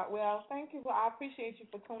God. Well, thank you. I appreciate you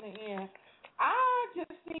for tuning in. I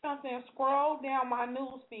just see something scroll down my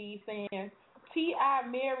news feed saying T.I.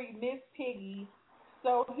 married Miss Piggy,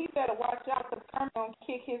 so he better watch out because Kermit gonna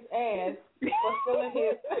kick his ass for stealing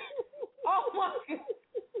his. Oh my God!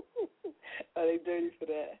 Oh, they dirty for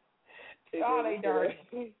that. They dirty.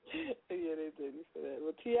 Yeah, they dirty for that.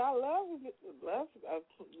 Well, T.I.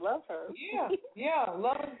 love her. Yeah,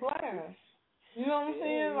 love is blind. You know what I'm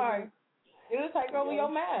saying? Like, it'll take over your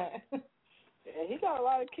mind. And he got a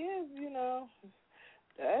lot of kids, you know.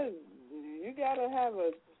 You gotta have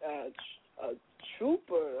a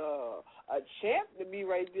trooper, a champ to be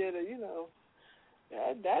right there. To, you know,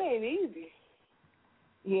 that ain't easy.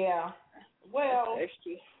 Yeah. Well. That's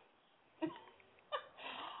extra.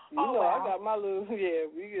 I got my little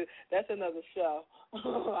that's another show.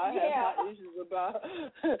 I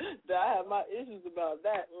have my issues about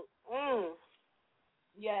that.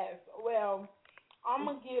 Yes. Well, I'm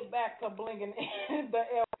gonna get back to Blingin the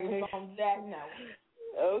Elvis on that note.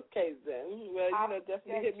 Okay then. Well,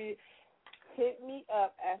 definitely hit me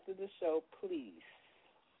up after the show, please.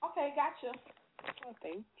 Okay, gotcha. Oh,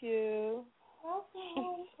 thank you.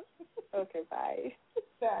 Okay. Okay, bye.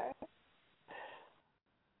 Bye.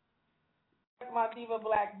 My Diva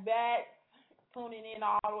Black back, tuning in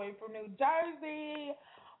all the way from New Jersey.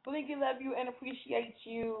 Blingy love you and appreciate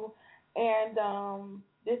you. And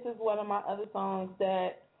this is one of my other songs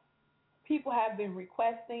that people have been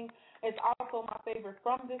requesting. It's also my favorite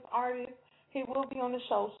from this artist. He will be on the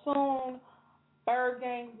show soon. Bird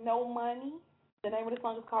Gang, No Money. The name of the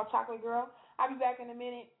song is called Chocolate Girl. I'll be back in a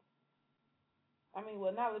minute. I mean,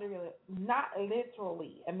 well, not literally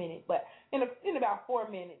a minute, but in about 4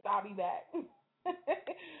 minutes, I'll be back.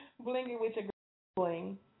 Blingy with your girl,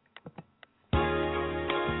 Bling. Yeah.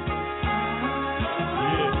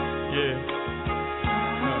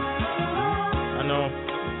 I know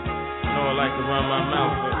I like to run my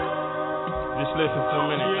mouth, but just listen for a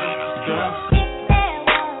minute.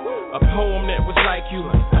 A poem that was like you.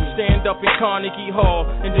 I stand up in Carnegie Hall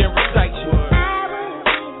and then recite you.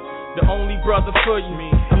 The only brother for you.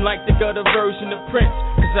 I'm like the gutter version of Prince,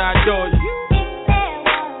 cause I adore you.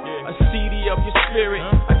 A CD of your spirit.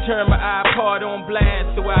 I turn my iPod on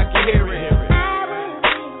blast so I can hear it.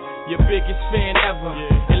 Your biggest fan ever.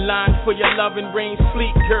 In line for your loving rain,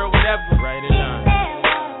 sleep, girl, whatever. Right in line.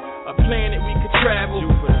 A planet we could travel.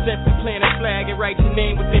 Simply plant a flag and write your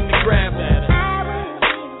name within the gravel.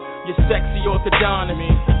 Your sexy orthodontist.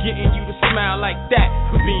 Getting you to smile like that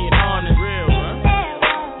for being honest. Real,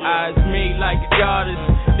 eyes made like a goddess.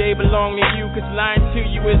 They belong to you, cause lying to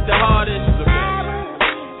you is the hardest.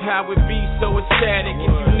 How it be so ecstatic if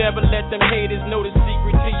you never let them haters know the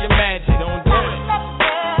secret to your magic. Don't do it.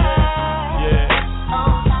 Yeah.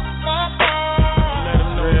 Let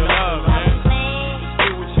them know real love, man. Just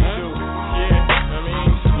do what you do. Yeah. I mean,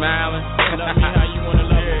 smiling. Love me how you wanna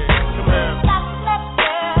love me. Come here.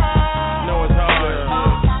 Know it's hard.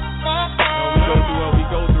 We go through what we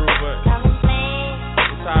go through, but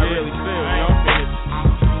it's how I really feel, you know?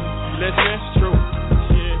 You listening? It's true.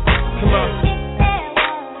 Yeah. Come on.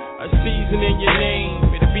 A season in your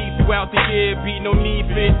name. It'll be throughout the year. Be no need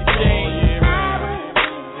for it to change.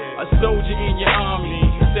 A soldier in your army.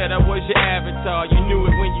 You said I was your avatar. You knew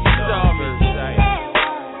it when you saw me.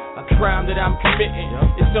 A crime that I'm committing.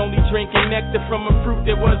 It's only drinking nectar from a fruit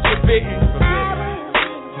that was forbidden.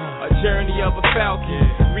 A journey of a falcon.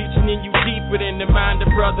 Reaching in you deeper than the mind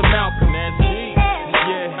of Brother Malcolm. That's me.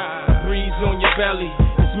 Yeah. A breeze on your belly.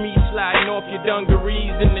 It's me sliding off your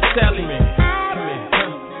dungarees in the telly. Come here.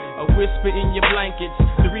 A whisper in your blankets.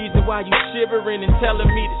 The reason why you shivering and telling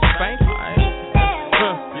me to spank you.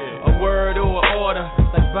 A word or an order,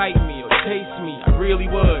 like bite me or taste me. I really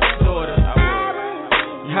would, sorta.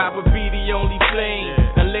 I would be the only flame.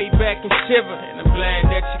 I lay back and shiver, and I'm glad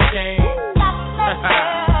that you came.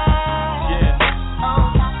 Yeah.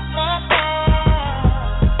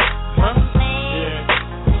 Huh? Yeah.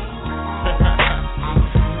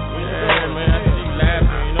 Yeah, man, I see you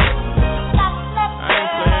laughing, you know. I ain't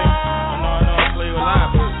playing. I know I play a lot,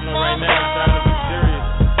 but you know, right now I'm trying to be serious.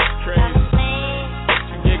 Crazy.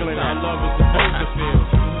 I love is supposed to feel,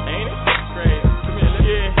 ain't it? Crazy. Come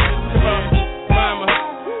here, come on, mama.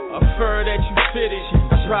 A fur that you fitted,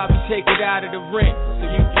 I'd probably take it out of the rent so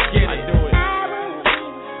you can get it. I do it.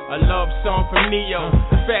 A love song from Neo.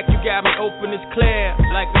 The fact you got me open is clear,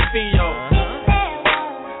 like a Theo.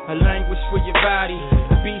 A language for your body.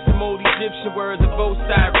 Be some old Egyptian words of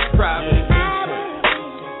Osiris probably.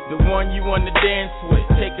 The one you wanna dance with,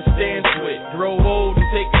 take a stance with, grow old and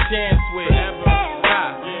take a chance with.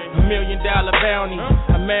 $1 million bounty.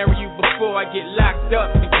 I marry you before I get locked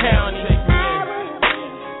up in county.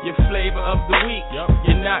 Your flavor of the week.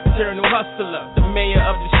 Your nocturnal hustler. The mayor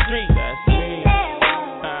of the street. That's me.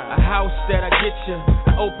 A house that I get you.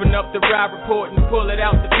 I open up the ride report and pull it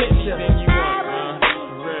out the picture. Anything you want,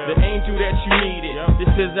 the angel that you needed.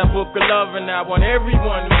 This is a book of love and I want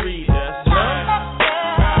everyone to read it. That's right.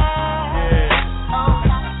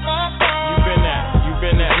 You've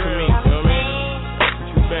been that for me, you know what I mean? What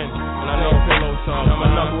you been? And I know pillow song. I'm a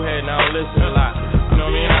knucklehead and I don't listen a lot. You know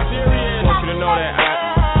what I mean? I want you to know that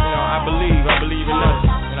I believe in us.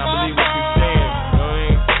 And I believe what you're saying, you know what I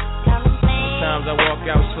mean? Sometimes I walk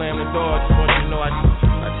out, slam the door, just want you to know I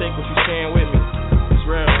take what you're saying with me. It's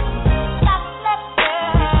real.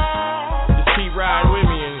 Just keep riding with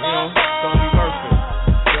me and, you know, it's gonna be perfect.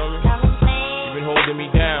 You know what I mean? You've been holding me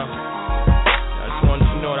down. I just want you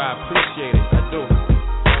to know that I appreciate it. I do.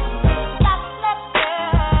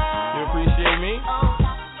 You appreciate me?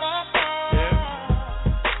 Yeah.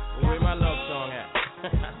 Well, where my love song at? You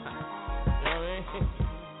know what I mean?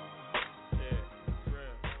 Yeah, it's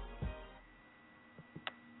real.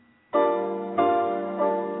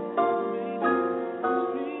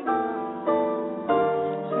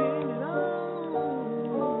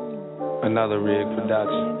 Another rig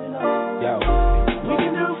production. Yo. We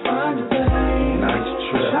can do fine today. Nice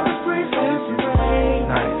trip. Shop is free, fancy rain.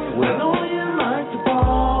 Nice I whip. know you like the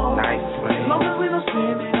ball. Nice As long as we don't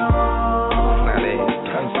spend it all. Now they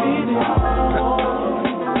Spend it all.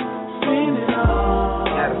 Spend it all.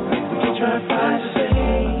 We can try to find a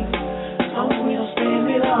thing. As long as we don't spend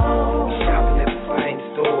it all. shopping at the same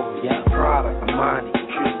store. Yeah. Prada, Armani,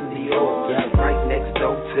 Tristan Dior. Yeah. Right next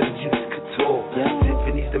door to the Juicy Couture. Yeah.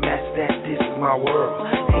 Tiffany's to match that. This is my world.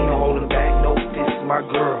 Ain't no holding back. No, this is my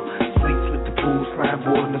girl. Sweets with the pool, slime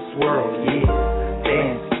board in the swirl. Yeah.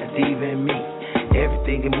 Dance, a diva and me.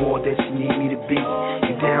 Everything and more that you need me to be.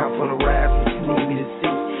 You down for the ride, what you need me to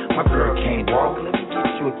see. My girl can't walk, let me get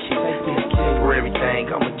you a kiss. For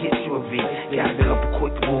everything, I'ma get you a V. Got a couple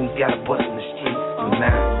quick moves, got a bust in the street.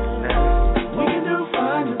 Now. We can do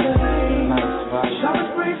fine today. Shop is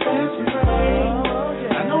free, fancy rain.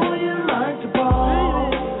 I know you like the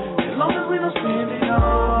ball. As long as we don't spend it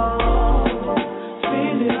all.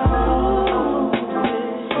 Spend it all.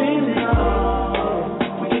 Spend it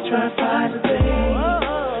all. We can try to find a thing.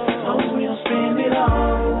 As long as we don't spend it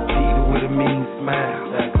all. Diva with a mean smile.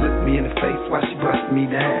 Look me in the face while she bust me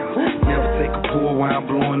down. Never take a pull while I'm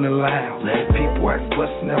blowing the loud. People ask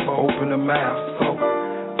bust, never open her mouth. So,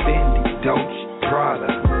 Fendi, Dolce, Prada.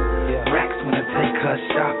 Racks when I take her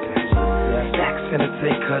shopping. Stacks finna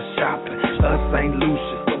take her shopping. Us St.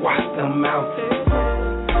 Lucia, so watch them mountains.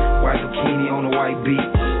 White bikini on the white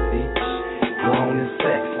beach. Grown and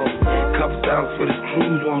sexy. Couple $1,000 for this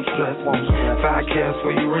cruise, won't stress me. 5 cash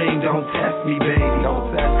for your ring, don't test me, baby.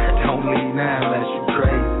 Don't leave now unless you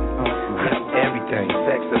crazy. Everything,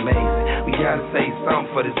 sex amazing. We gotta say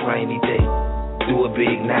something for this rainy day. Do a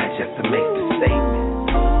big night just to make the statement.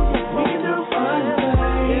 We can do fine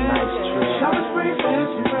today. Nice trip. Shop is free,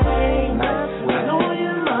 fancy rain. Nice I know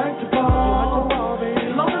you like the ball.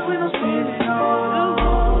 As long as we don't spend it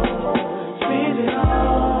all. Spend it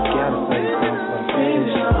all. Gotta say something. Spend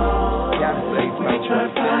it all. Gotta say We can try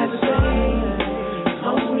to something. find a thing. As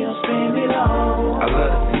long as we don't spend it all. I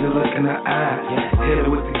love to see the look in her eyes. Hit her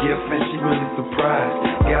with the gift and she really surprised.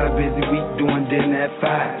 Got a busy week doing dinner at 5.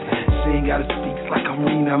 She ain't gotta speak like I'm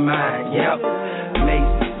reading her mind. Yep.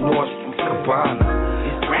 Macy's, Nordstrom's, Cabana.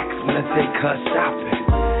 Racks finna take her shopping.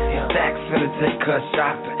 Stacks finna take her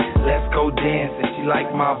shopping. Let's go dancing. She like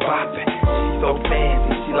my bopping. She so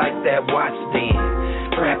fancy. She like that watch then.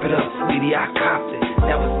 Wrap it up, sweetie. I copped it.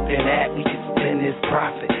 Never spend that. We can spend this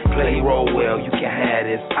profit. Play role well. You can have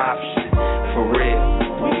this option. For real.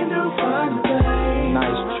 We can do fine today.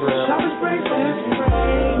 Nice trip. Shop is free, fancy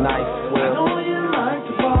rain. Nice I whip. know you like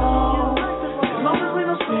the ball. As long as we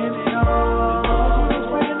don't spend it all.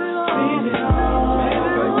 Spend it all.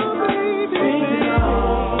 Spend it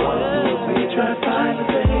all. We can try to find a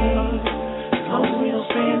thing. As long as we don't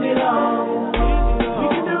spend it all. We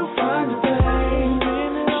can do fine today.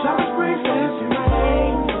 Shop is free, fancy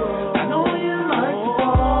rain. I know you like the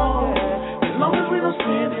ball. As long as we don't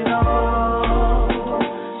spend it all.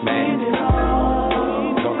 Man, Spend it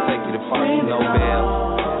all. gonna take you to Funky Nobel.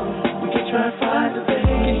 We can try to find a thing.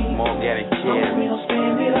 Get some organic As long as cherry. we don't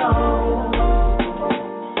spend it all.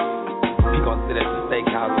 We gonna sit at the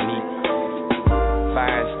steakhouse and eat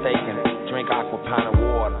fine steak and drink aqua pint of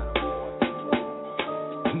water.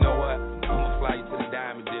 You know what? I'm gonna fly you to the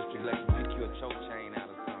Diamond District, let you pick you a choke chain out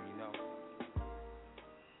or something, you know?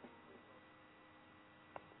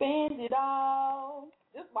 Spend it all.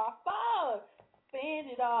 This is my song. Spend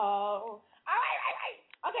it all. All right.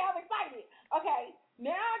 Okay, I'm excited. Okay,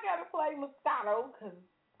 Now I gotta play Moscato because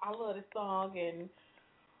I love this song, and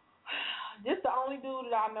this the only dude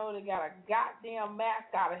that I know that got a goddamn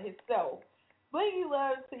mascot of himself. Blingy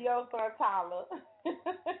LUV to your son Tyler.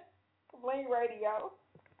 Bling Radio.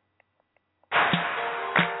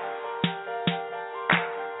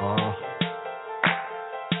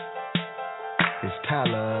 It's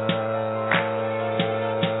Tyler.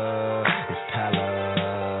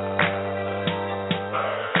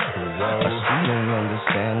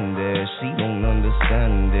 She don't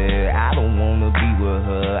understand it. I don't wanna be with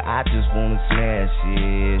her. I just wanna smash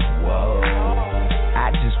it. Whoa.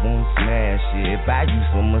 I just wanna smash it. Buy you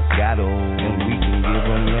some Moscato and we can get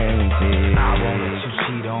romantic. I won't let you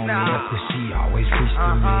cheat on me, cause she always preach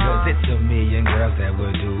to me. Cause it's a million girls that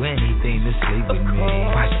would do anything to sleep with me.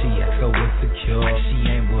 Why she acts so insecure? She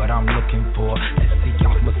ain't what I'm looking for. Let's see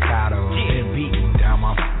y'all Moscato. Been beating down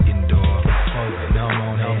my fucking door. Open up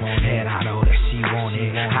on it, and I know that she want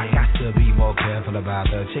it. I got to be more careful about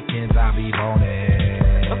the chickens I be boning.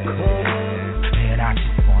 And I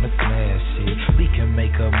just wanna smash it. We can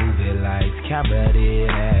make a movie like camera in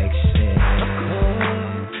action.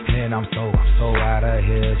 And I'm so out of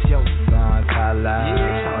here. It's your son, Tyler.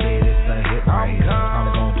 Shawty, this a hit right here.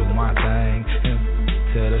 I'm gonna do my thing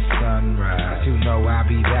till the sunrise. You know I'll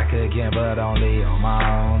be back again, but only on my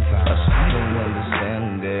own time. She don't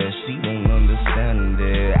understand it. She don't understand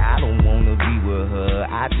it. I don't wanna be with her.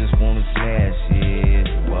 I just wanna smash it.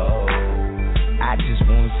 Whoa. I just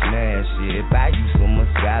wanna smash it. Buy you some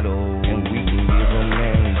Moscato and we can get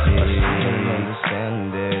romantic. She don't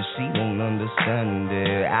understand it. She don't understand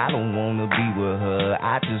it. I don't wanna be with her.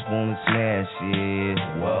 I just wanna smash it.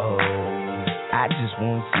 Whoa. I just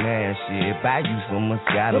wanna smash it. Buy you some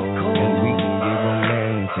Moscato and we can get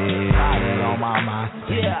romantic. Got it on my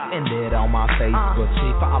MySpace, and it on my Facebook. She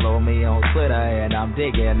follow me on Twitter and I'm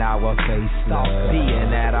digging our face stuff. Being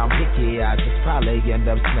that I'm picky, I just probably end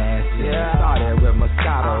up smashing. Started with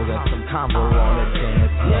Moscato and some combo on the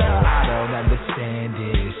dance floor. I don't understand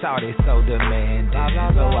it. Shawty's so demanding,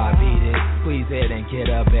 so I beat it, squeeze it and get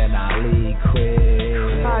up and I leave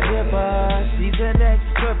quick. I dip her, she's the next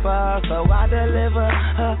stripper, so I deliver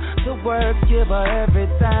her the words, give her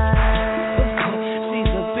everything. She's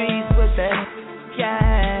a beast with that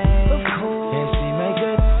gang, and she make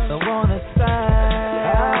it so wanna say,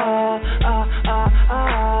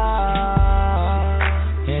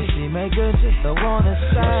 and she make it so wanna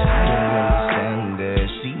say.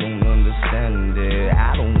 She don't understand it.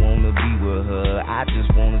 I don't wanna be with her. I just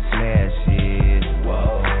wanna smash it.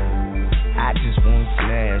 Whoa. I just wanna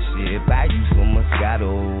smash it. Buy you some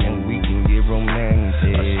Moscato and we can get romantic.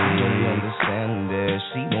 She don't understand it.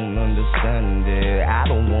 She don't understand it. I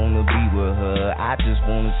don't wanna be with her. I just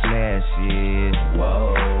wanna smash it.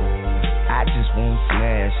 Whoa. I just wanna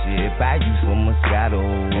smash it. Buy you some Moscato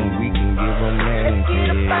and we can get romantic. Let's get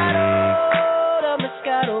a bottle of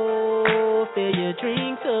Moscato. Fill your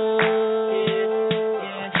drinks up.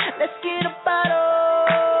 Let's get a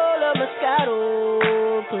bottle of Moscato.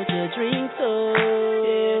 Put your drinks up.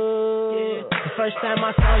 The first time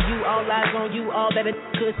I saw you, all eyes on you, all that it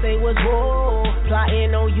could say was whoa.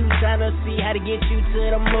 Plotting on you, trying to see how to get you to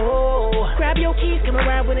the mall. Grab your keys, come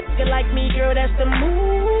around with a nigga like me, girl, that's the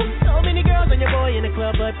move. So many girls on your boy in the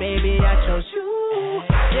club, but baby, I chose you.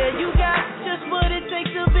 Yeah, you got just what it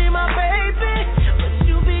takes to be my baby. But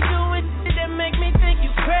you be doing shit that make me think you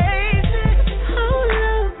crazy. Hold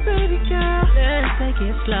up, baby girl, let's take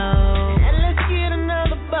it slow. And let's get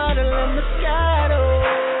another bottle of Moscato.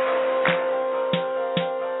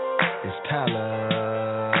 It's Tyler.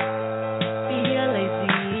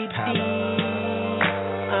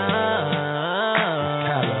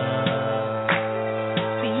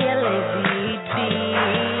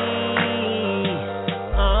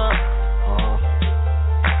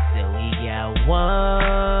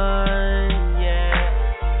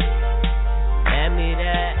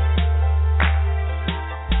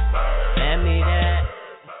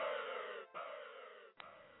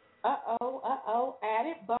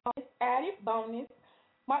 Added bonus.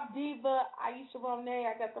 My diva, Aisha Ronaye,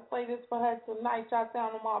 I got to play this for her tonight. Y'all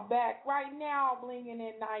sound on my back. Right now, Blingin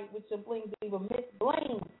at night with your Bling diva, Miss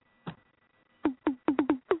Bling.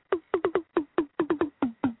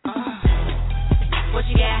 What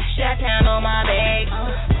you got? Shut-town on my leg.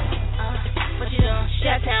 What you doing?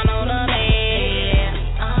 Shut-town on the leg.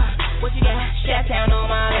 What you got? Shut-town on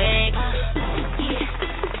my leg.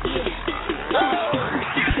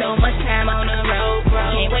 So much time on the road,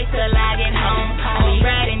 can't wait till I get home. I be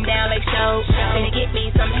riding down Lake Show, finna get me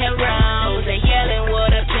some heroes. They yelling what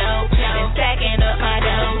up, Joe, and stacking up my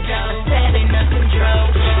dough. I'm setting up some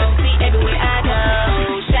drugs, see everywhere I go.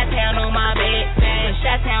 Shot down on my bed,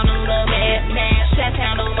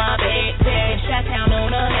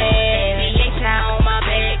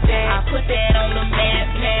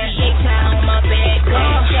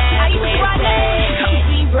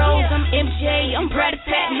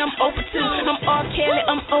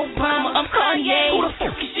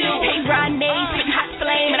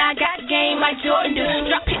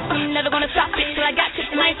 drop it till I got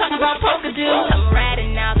chips and I ain't talking about poker dude. I'm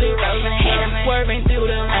riding out the road and I'm swerving through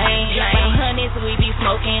the lane. Like honeys we be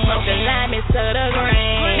smoking, the lime is to the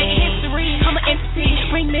grain. Making history, I'm an entity,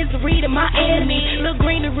 bring misery to my enemy. Little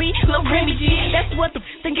greenery, little Remy G, that's what the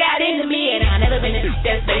thing got into me. And I never been in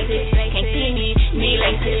that's basic, can't see me, need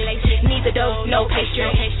laces. Need the dough, no pastry.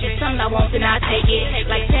 It's something I want and I take it.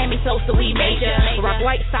 Like Sammy Sosa, we major. Rock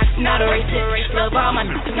white socks, not a racist. Love all my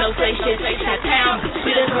no places. That town,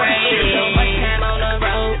 we the greatest. So much time on the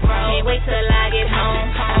road, can't wait till I get home.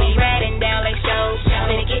 We riding down like shows,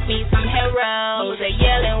 gonna get me some heroes. They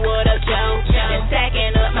yelling, what up, Joe? Then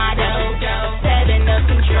stacking up my dough, setting up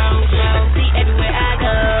control. See everywhere I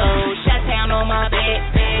go. Shot-town on my back,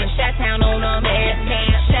 Shot-town on the map,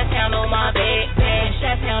 Shot-town on my back,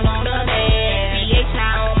 Shot-town on the map.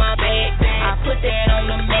 BHI on my back, I put that on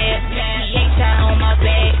the map. BHI on my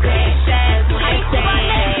back, Shot's like that.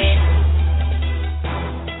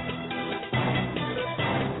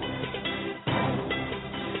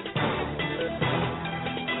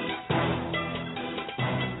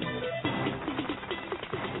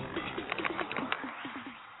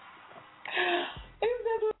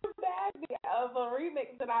 Of a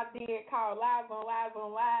remix that I did called Lives on Lives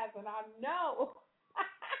on Lives, and I know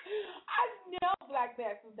Black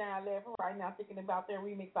Bass is down laughing right now thinking about that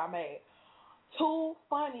remix I made. Too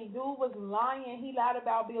funny. Dude was lying. He lied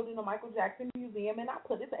about building a Michael Jackson museum, and I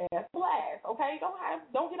put his ass blast. Okay,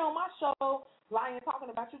 don't get on my show lying,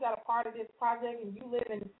 talking about you got a part of this project and you live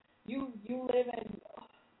in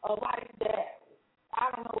a life that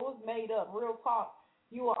I don't know, it was made up. Real talk.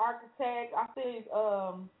 You an architect. I said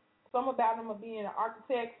something about him being an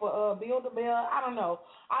architect for Build-A-Bear. I don't know.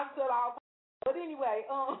 I said all. But anyway,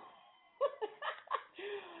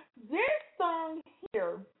 this song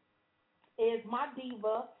here is my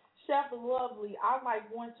diva, Chef Lovely. I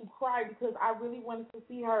want to cry because I really wanted to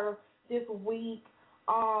see her this week.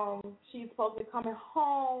 She's supposed to be coming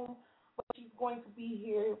home, but she's going to be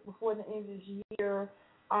here before the end of this year.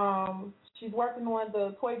 She's working on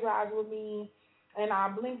the toy drive with me. And I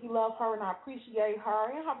Blingy LUV her, and I appreciate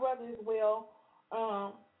her and her brother as well.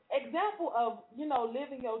 Example of,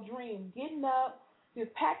 living your dream, getting up,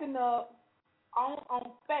 just packing up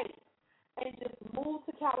on faith, and just move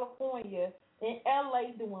to California and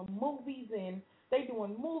LA doing movies, and they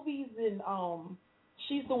doing movies, and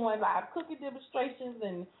she's doing live cooking demonstrations,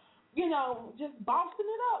 and just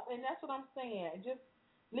bossing it up. And that's what I'm saying. Just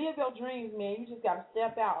live your dreams, man. You just gotta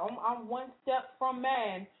step out. I'm one step from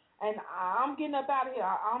mine. And I'm getting up out of here.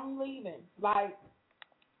 I'm leaving. That's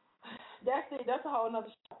it. That's a whole nother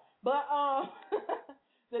show. But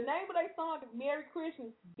the name of their song is Merry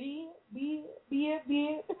Christmas. Be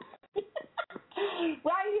it.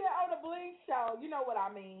 Right here on the Bling Show. You know what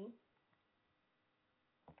I mean.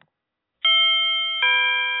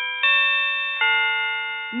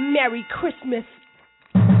 Merry Christmas.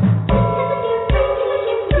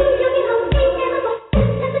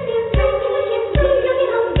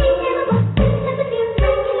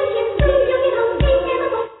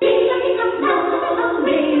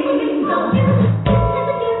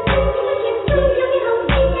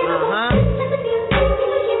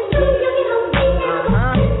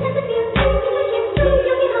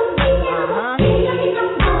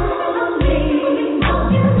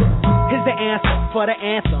 For the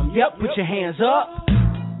anthem, yep, put your hands up.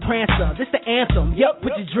 Prancer, this the anthem, yep,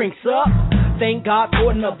 put your drinks up. Thank God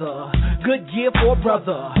for another good year for a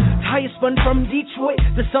brother. Highest fun from Detroit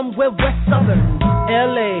to somewhere West Southern.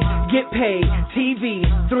 LA, get paid, TV,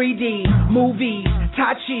 3D, movies,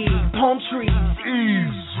 Tai Chi, palm trees,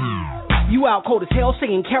 easy. You out cold as hell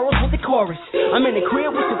singing carols with the chorus. I'm in the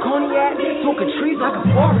crib with the cognac, smoking trees like a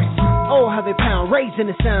forest. Oh, how they pound,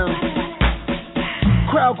 raising the sound.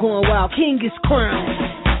 Crowd going wild, king is crowned.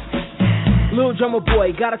 Little drummer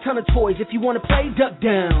boy, got a ton of toys. If you wanna play, duck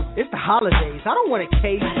down. It's the holidays, I don't want a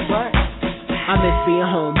case, but I miss being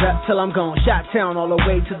home, rap till I'm gone. Shot-town all the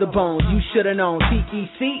way to the bone. You should've known,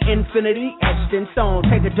 TEC, infinity, etched in stone.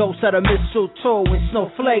 Take a dose of the mistletoe and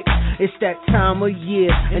snowflake. It's that time of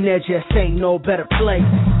year, and there just ain't no better place.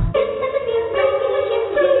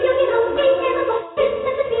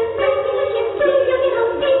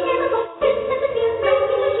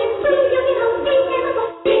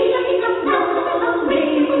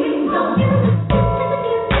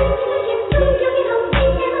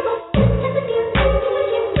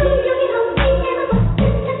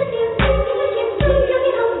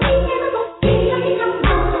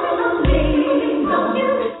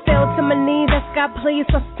 Please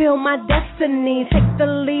fulfill my destiny. Take the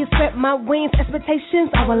lead, spread my wings.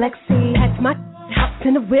 Expectations I will exceed. Had my house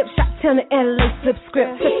in the whip, shots Uptown to LA, flip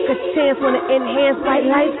script. Took a chance, wanna enhance white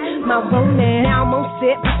life. My Ronaye. Now I'm on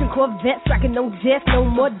set, pushing Corvettes, rocking no jets, no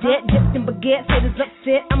more debt. Dipped in baguettes, haters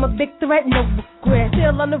upset. I'm a big threat, no regret.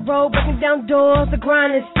 Still on the road, breaking down doors. The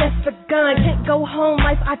grind is just begun. Can't go home,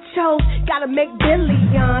 life I chose. Gotta make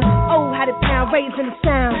billions. Oh, how the pound raising the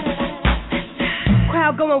sound.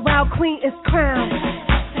 Crowd going wild, queen is crowned.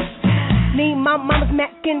 Need my mama's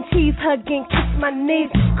mac and cheese, hugging, kiss my knees.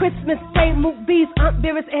 Christmas Day movies, Aunt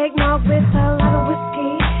Beer's eggnog with a lot of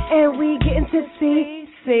whiskey, and we getting tipsy.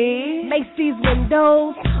 See, Macy's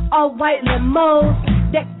windows, all white limos,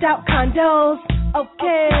 decked out condos.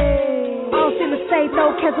 Okay, all seem to say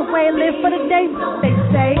though, can't away, live for the day. They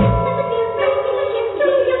say.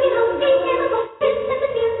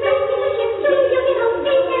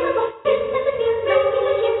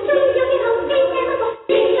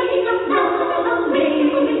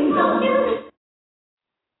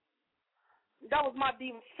 That was my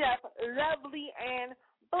diva chef, Lovely and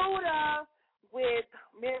Buddha with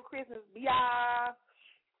Merry Christmas, biatch.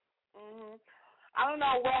 I don't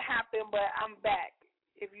know what happened, but I'm back.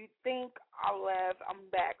 If you think I left, I'm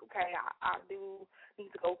back, okay? I do need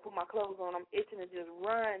to go put my clothes on. I'm itching to just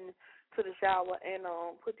run to the shower and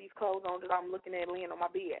put these clothes on that I'm looking at laying on my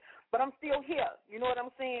bed. But I'm still here. You know what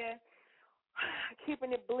I'm saying?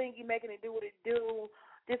 Keeping it blingy, making it do what it do.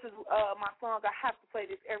 This is my song. I have to play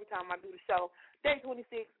this every time I do the show. Day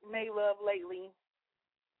 26, May Love Lately.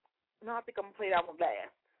 No, I think I'm going to play that one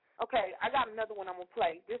last. Okay, I got another one I'm going to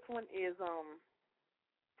play. This one is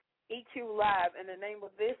EQ Live, and the name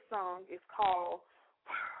of this song is called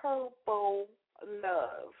Purple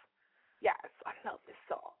Love. Yes, I love this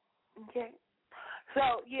song. Okay?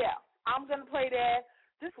 So, yeah, I'm going to play that.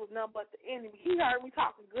 This was nothing but the enemy. He heard me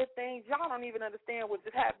talking good things. Y'all don't even understand what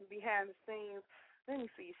just happened behind the scenes. Let me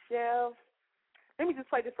see, Chef. Let me just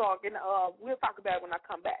play this song, and we'll talk about it when I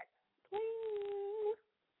come back. Please.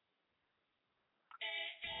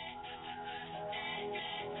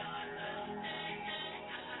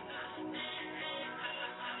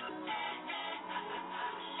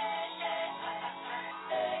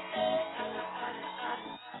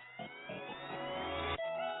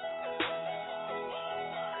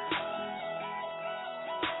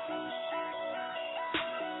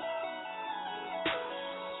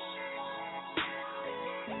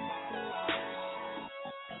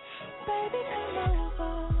 Baby, come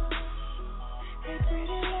over. Hey,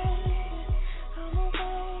 pretty lady, I'm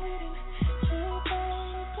waiting. You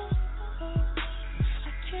over.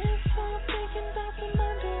 I can't stop thinking about some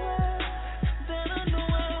underwear. Then I know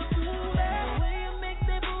I'll do that. The way you make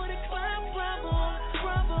that booty clap, bravo,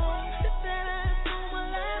 bravo. Sit that ass on my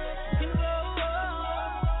lap and roll.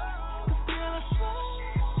 'Cause girl, I swear,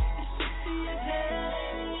 it's sexy as hell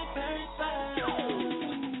and you're very fine.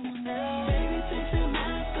 Baby, take your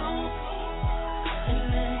mask off.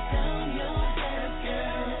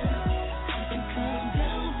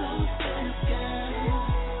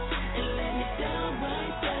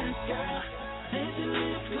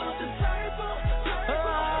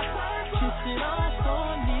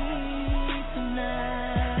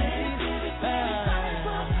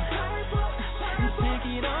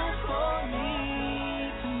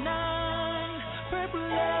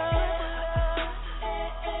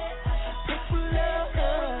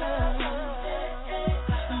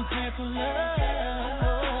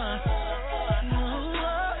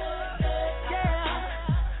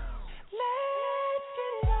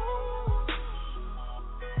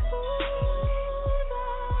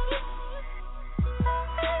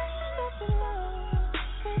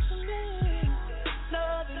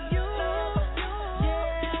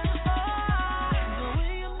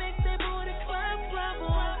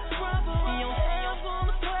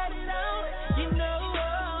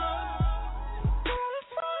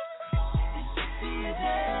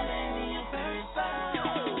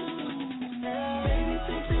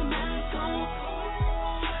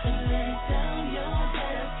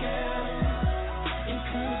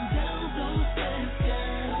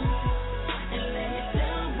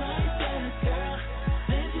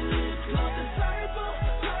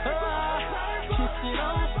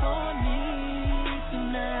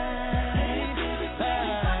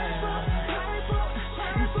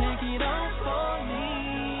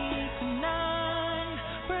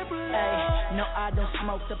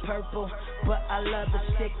 Smoke the purple, but I love the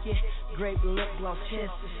sticky. Grape lip gloss kisses.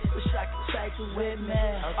 Wish I could take it with me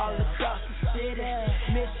all across the city.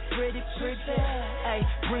 Miss Pretty, hey,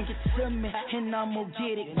 bring it to me and I'ma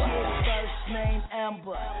get it. First name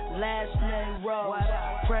Amber, last name Rose.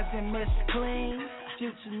 Present Miss Clean,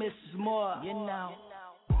 future Mrs. Moore. You know.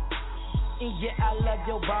 And yeah, I love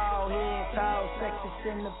your bald head, tall, sexy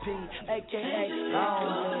centipede, aka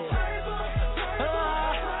long leg.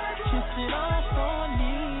 Kiss it off for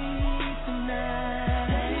me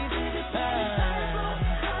tonight.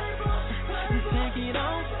 Take it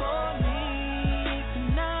off for me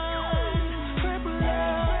tonight. Purple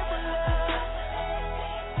love,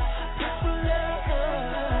 purple love,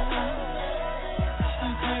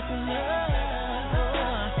 purple love.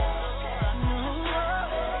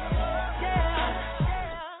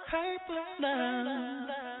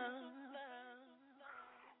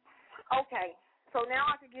 Okay, so now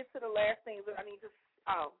I can get to the last things that I need to.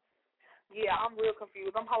 Yeah, I'm real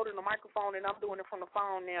confused. I'm holding the microphone and I'm doing it from the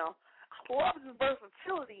phone now. What was this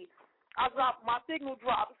versatility? My signal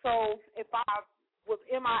dropped, so if I was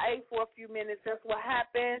MIA for a few minutes, that's what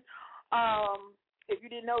happened. If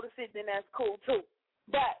you didn't notice it, then that's cool too.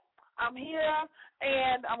 But I'm here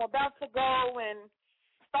and I'm about to go and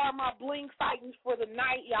start my bling sightings for the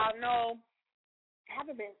night. Y'all know I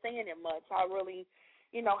haven't been saying it much. I really,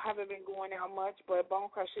 haven't been going out much, but Bone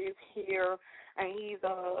Crusher is here, and he's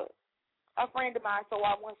a friend of mine, so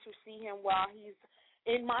I want to see him while he's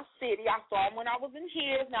in my city. I saw him when I was in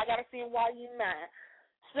his, now I got to see him while he's in mine.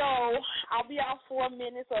 So I'll be out for a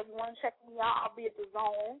minute, so if you want to check me out, I'll be at the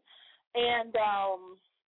Zone. And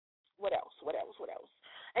what else?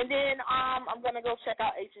 And then I'm going to go check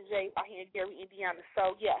out H&J out here in Gary, Indiana.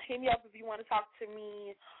 So, yeah, hit me up if you want to talk to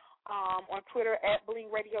me on Twitter at Bling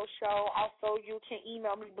Radio Show. Also, you can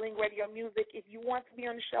email me, Bling Radio Music. If you want to be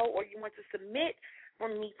on the show or you want to submit for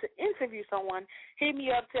me to interview someone, hit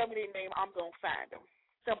me up, tell me their name, I'm going to find them.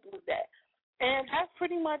 Simple as that. And that's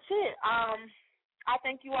pretty much it. I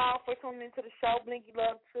thank you all for tuning into the show. Blingy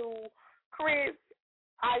LUV to Chris,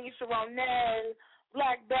 Aisha, Ronaye,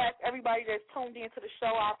 Black Beth, everybody that's tuned into the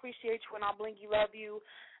show. I appreciate you and I Blingy LUV you.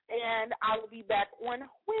 And I will be back on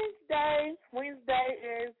Wednesday. Wednesday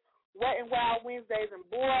is Wet and Wild Wednesdays. And,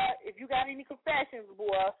 boy, if you got any confessions,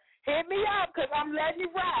 boy, hit me up because I'm letting you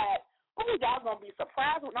ride. Oh, y'all going to be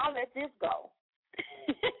surprised when I let this go.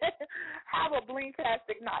 Have a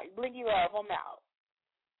bling-tastic night. Blingy LUV, I'm out.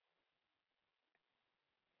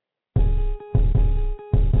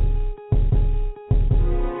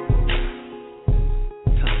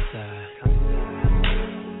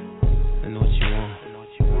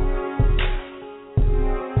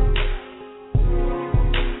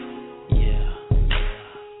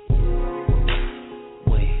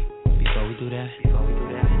 Before we do that,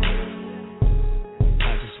 I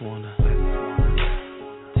just wanna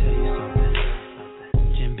tell you something.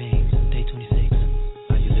 Jim Beams, Day 26.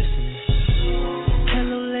 Are you listening?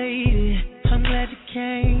 Hello, lady. I'm glad you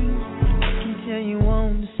came. I can tell you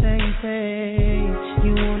on the same page.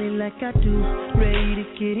 You want it like I do. Ready to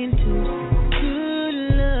get into some good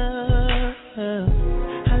love.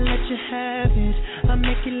 I'll let you have it. I'll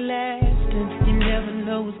make it last, and you never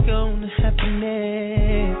know what's gonna happen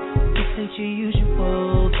next. Ain't your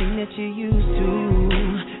usual thing that you used to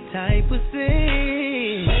type of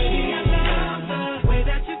thing. Baby, I love the way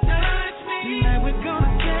that you touch me. Like we're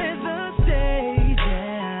gonna set the stage,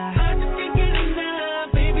 yeah. I just can't get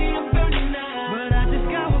enough, baby, I'm burning up. But I just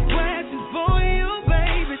got a question for you,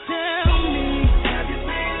 baby, tell me. Have you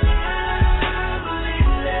made love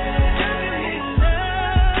lately?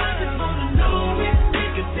 I just wanna know if we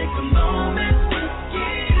could take a moment to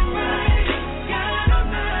get it right. God,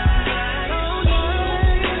 I'm not.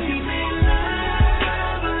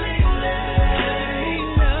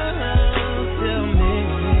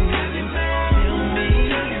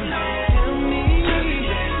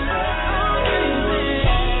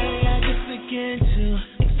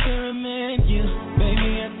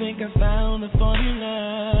 I found the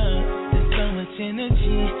formula. There's so much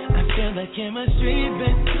energy. I feel like chemistry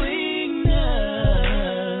between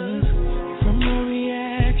us. From your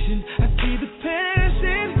reaction, I see the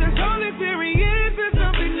passion. There's only period. There's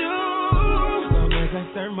nothing new. Long as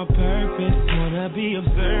I serve my purpose, wanna be of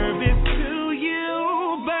service to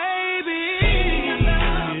you, baby. I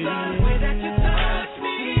love the way that you touch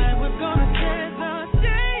me. Tonight we're gonna set the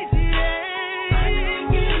stage, yeah. I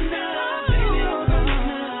can't get enough, baby.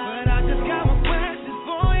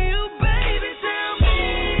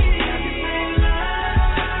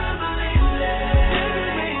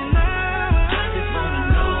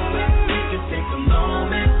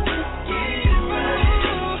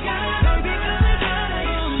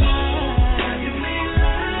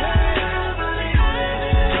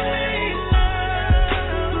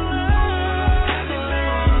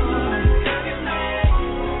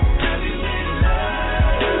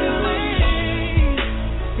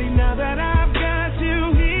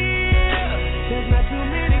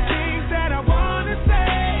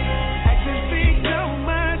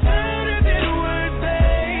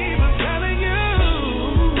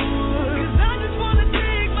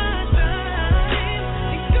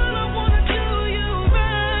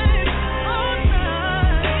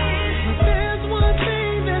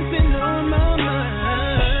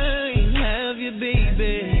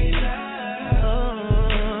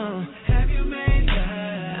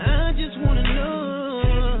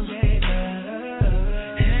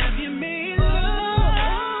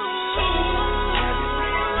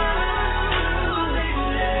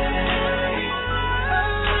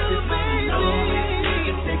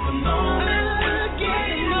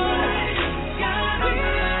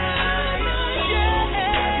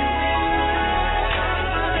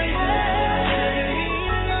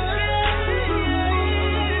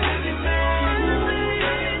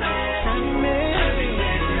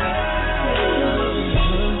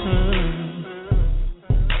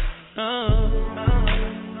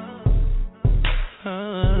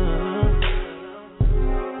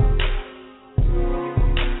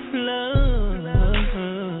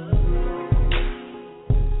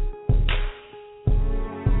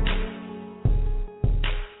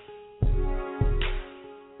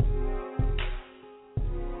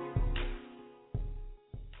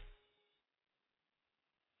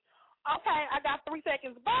 3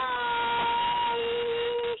 seconds. Bye.